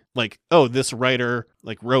finding like, oh, this writer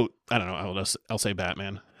like wrote, I don't know, I'll say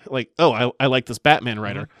Batman. Like, oh, I like this Batman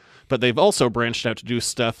writer, but they've also branched out to do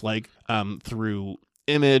stuff like through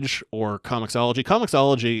Image or Comixology.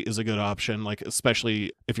 Comixology is a good option, like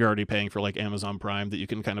especially if you're already paying for like Amazon Prime, that you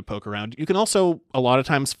can kind of poke around. You can also a lot of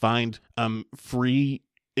times find free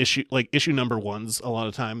issue number ones. A lot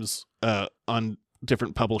of times on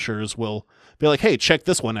different publishers will be like, hey, check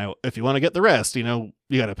this one out. If you want to get the rest, you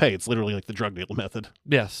got to pay. It's literally like the drug deal method.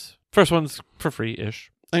 Yes. First one's for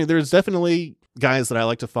free-ish. I mean, there's definitely guys that I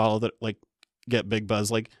like to follow that like get big buzz.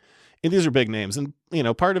 Like, and these are big names, and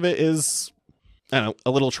part of it is, I don't know,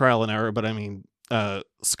 a little trial and error. But I mean,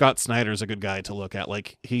 Scott Snyder's a good guy to look at.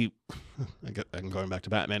 Like I'm going back to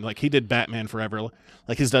Batman. Like he did Batman forever.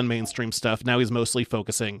 Like he's done mainstream stuff. Now he's mostly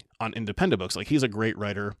focusing on independent books. Like he's a great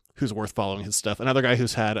writer who's worth following his stuff. Another guy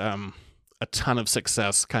who's had a ton of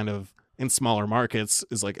success kind of in smaller markets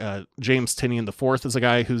is like James Tynion IV is a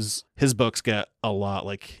guy his books get a lot.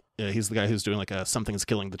 Like he's the guy who's doing like Something's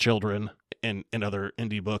Killing the Children and other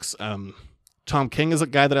indie books. Tom King is a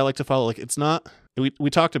guy that I like to follow. Like it's not, we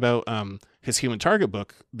talked about his Human Target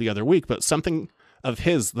book the other week, but something of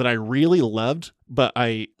his that I really loved, but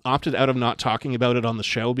I opted out of not talking about it on the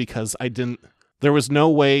show because there was no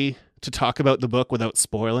way to talk about the book without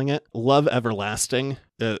spoiling it. Love Everlasting,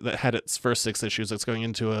 that had its first 6 issues. It's going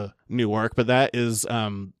into a new arc, but that is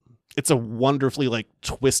it's a wonderfully like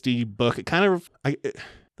twisty book. It kind of that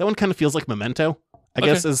one kind of feels like Memento, I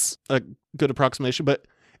guess is a good approximation, but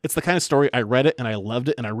it's the kind of story I read it and I loved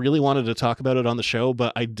it and I really wanted to talk about it on the show,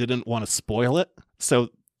 but I didn't want to spoil it. So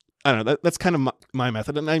I don't know. That's kind of my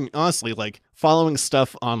method. And I'm honestly like following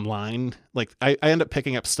stuff online. Like I end up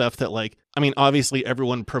picking up stuff that like, I mean, obviously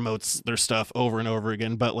everyone promotes their stuff over and over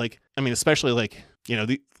again, but like, I mean, especially like, you know,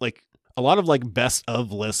 like a lot of like best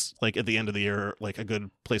of lists, like at the end of the year, are like a good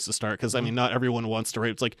place to start. Cause I mean, not everyone wants to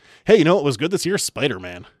rate. It's like, hey, you know what was good this year?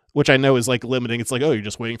 Spider-Man, which I know is like limiting. It's like, oh, you're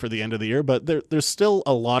just waiting for the end of the year, but there's still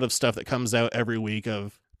a lot of stuff that comes out every week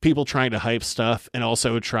of people trying to hype stuff and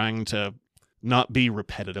also trying to not be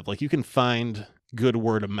repetitive. Like you can find good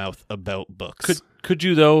word of mouth about books. Could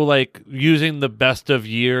you though, like using the best of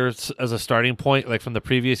years as a starting point, like from the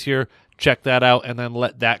previous year, check that out and then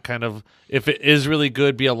let that kind of, if it is really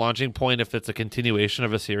good, be a launching point if it's a continuation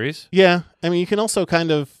of a series? Yeah. I mean, you can also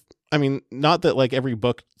kind of, I mean, not that like every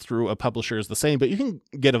book through a publisher is the same, but you can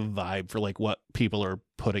get a vibe for like what people are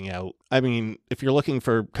putting out. I mean, if you're looking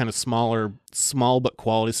for kind of small but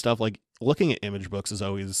quality stuff, like looking at Image Books is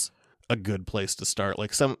always a good place to start.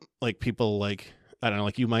 Like some like people like, I don't know,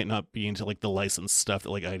 like you might not be into like the licensed stuff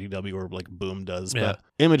that like IDW or like Boom does, but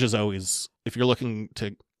Image is always, if you're looking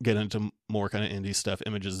to get into more kind of indie stuff,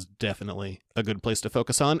 Image is definitely a good place to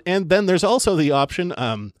focus on. And then there's also the option,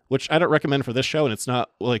 which I don't recommend for this show, and it's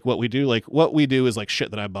not like what we do. Like what we do is like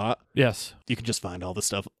shit that I bought. Yes. You can just find all this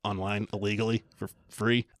stuff online illegally for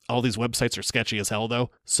free. All these websites are sketchy as hell though.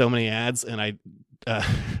 So many ads, and I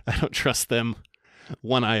don't trust them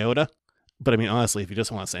one iota. But I mean, honestly, if you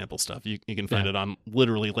just want to sample stuff, you can find it on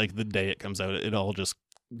literally like the day it comes out. It all just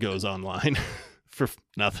goes online for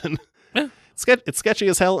nothing. Yeah. It's sketchy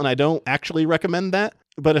as hell, and I don't actually recommend that.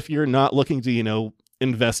 But if you're not looking to, you know,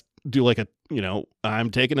 do like a, you know, I'm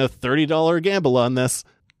taking a $30 gamble on this,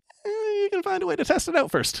 you can find a way to test it out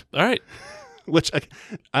first. All right. Which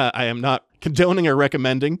I am not condoning or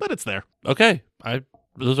recommending, but it's there. Okay.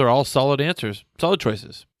 Those are all solid answers, solid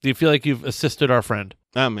choices. Do you feel like you've assisted our friend?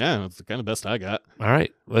 Yeah, it's the kind of best I got. All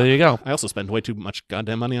right. Well, there you go. I also spend way too much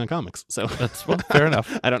goddamn money on comics, so that's fair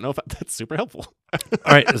enough. I don't know if that's super helpful.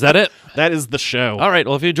 All right. Is that it? That is the show. All right.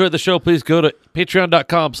 Well, if you enjoyed the show, please go to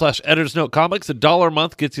patreon.com/editorsnotecomics. $1 a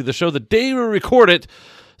month gets you the show the day we record it.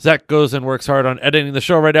 Zach goes and works hard on editing the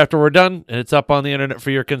show right after we're done, and it's up on the internet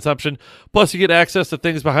for your consumption. Plus, you get access to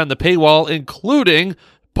things behind the paywall, including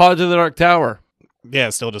Pod to the Dark Tower. Yeah,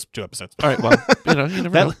 still just 2 episodes. All right. Well, you never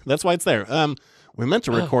know. That's why it's there. We meant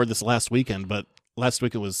to record this last weekend, but last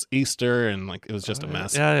week it was Easter and like it was just a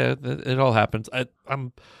mess. Yeah, it all happens. I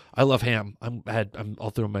love ham. I'm all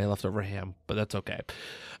through my leftover ham, but that's okay.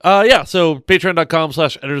 So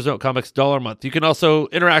patreon.com/editorsnotecomics, $1 a month. You can also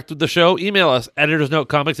interact with the show. Email us,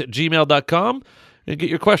 editorsnotecomics@gmail.com, and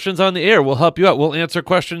get your questions on the air. We'll help you out. We'll answer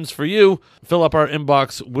questions for you. Fill up our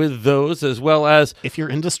inbox with those, as well as if you're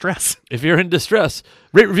in distress.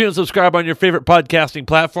 Rate, review, and subscribe on your favorite podcasting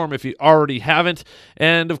platform if you already haven't.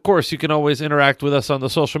 And of course, you can always interact with us on the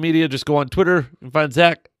social media. Just go on Twitter and find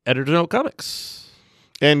Zach, Editor Note Comics.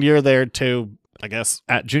 And you're there too, I guess.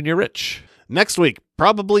 At Junior Rich. Next week,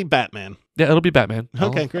 probably Batman. Yeah, it'll be Batman.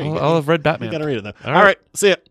 Okay, great. I'll have read Batman. You got to read it though. All right. See ya.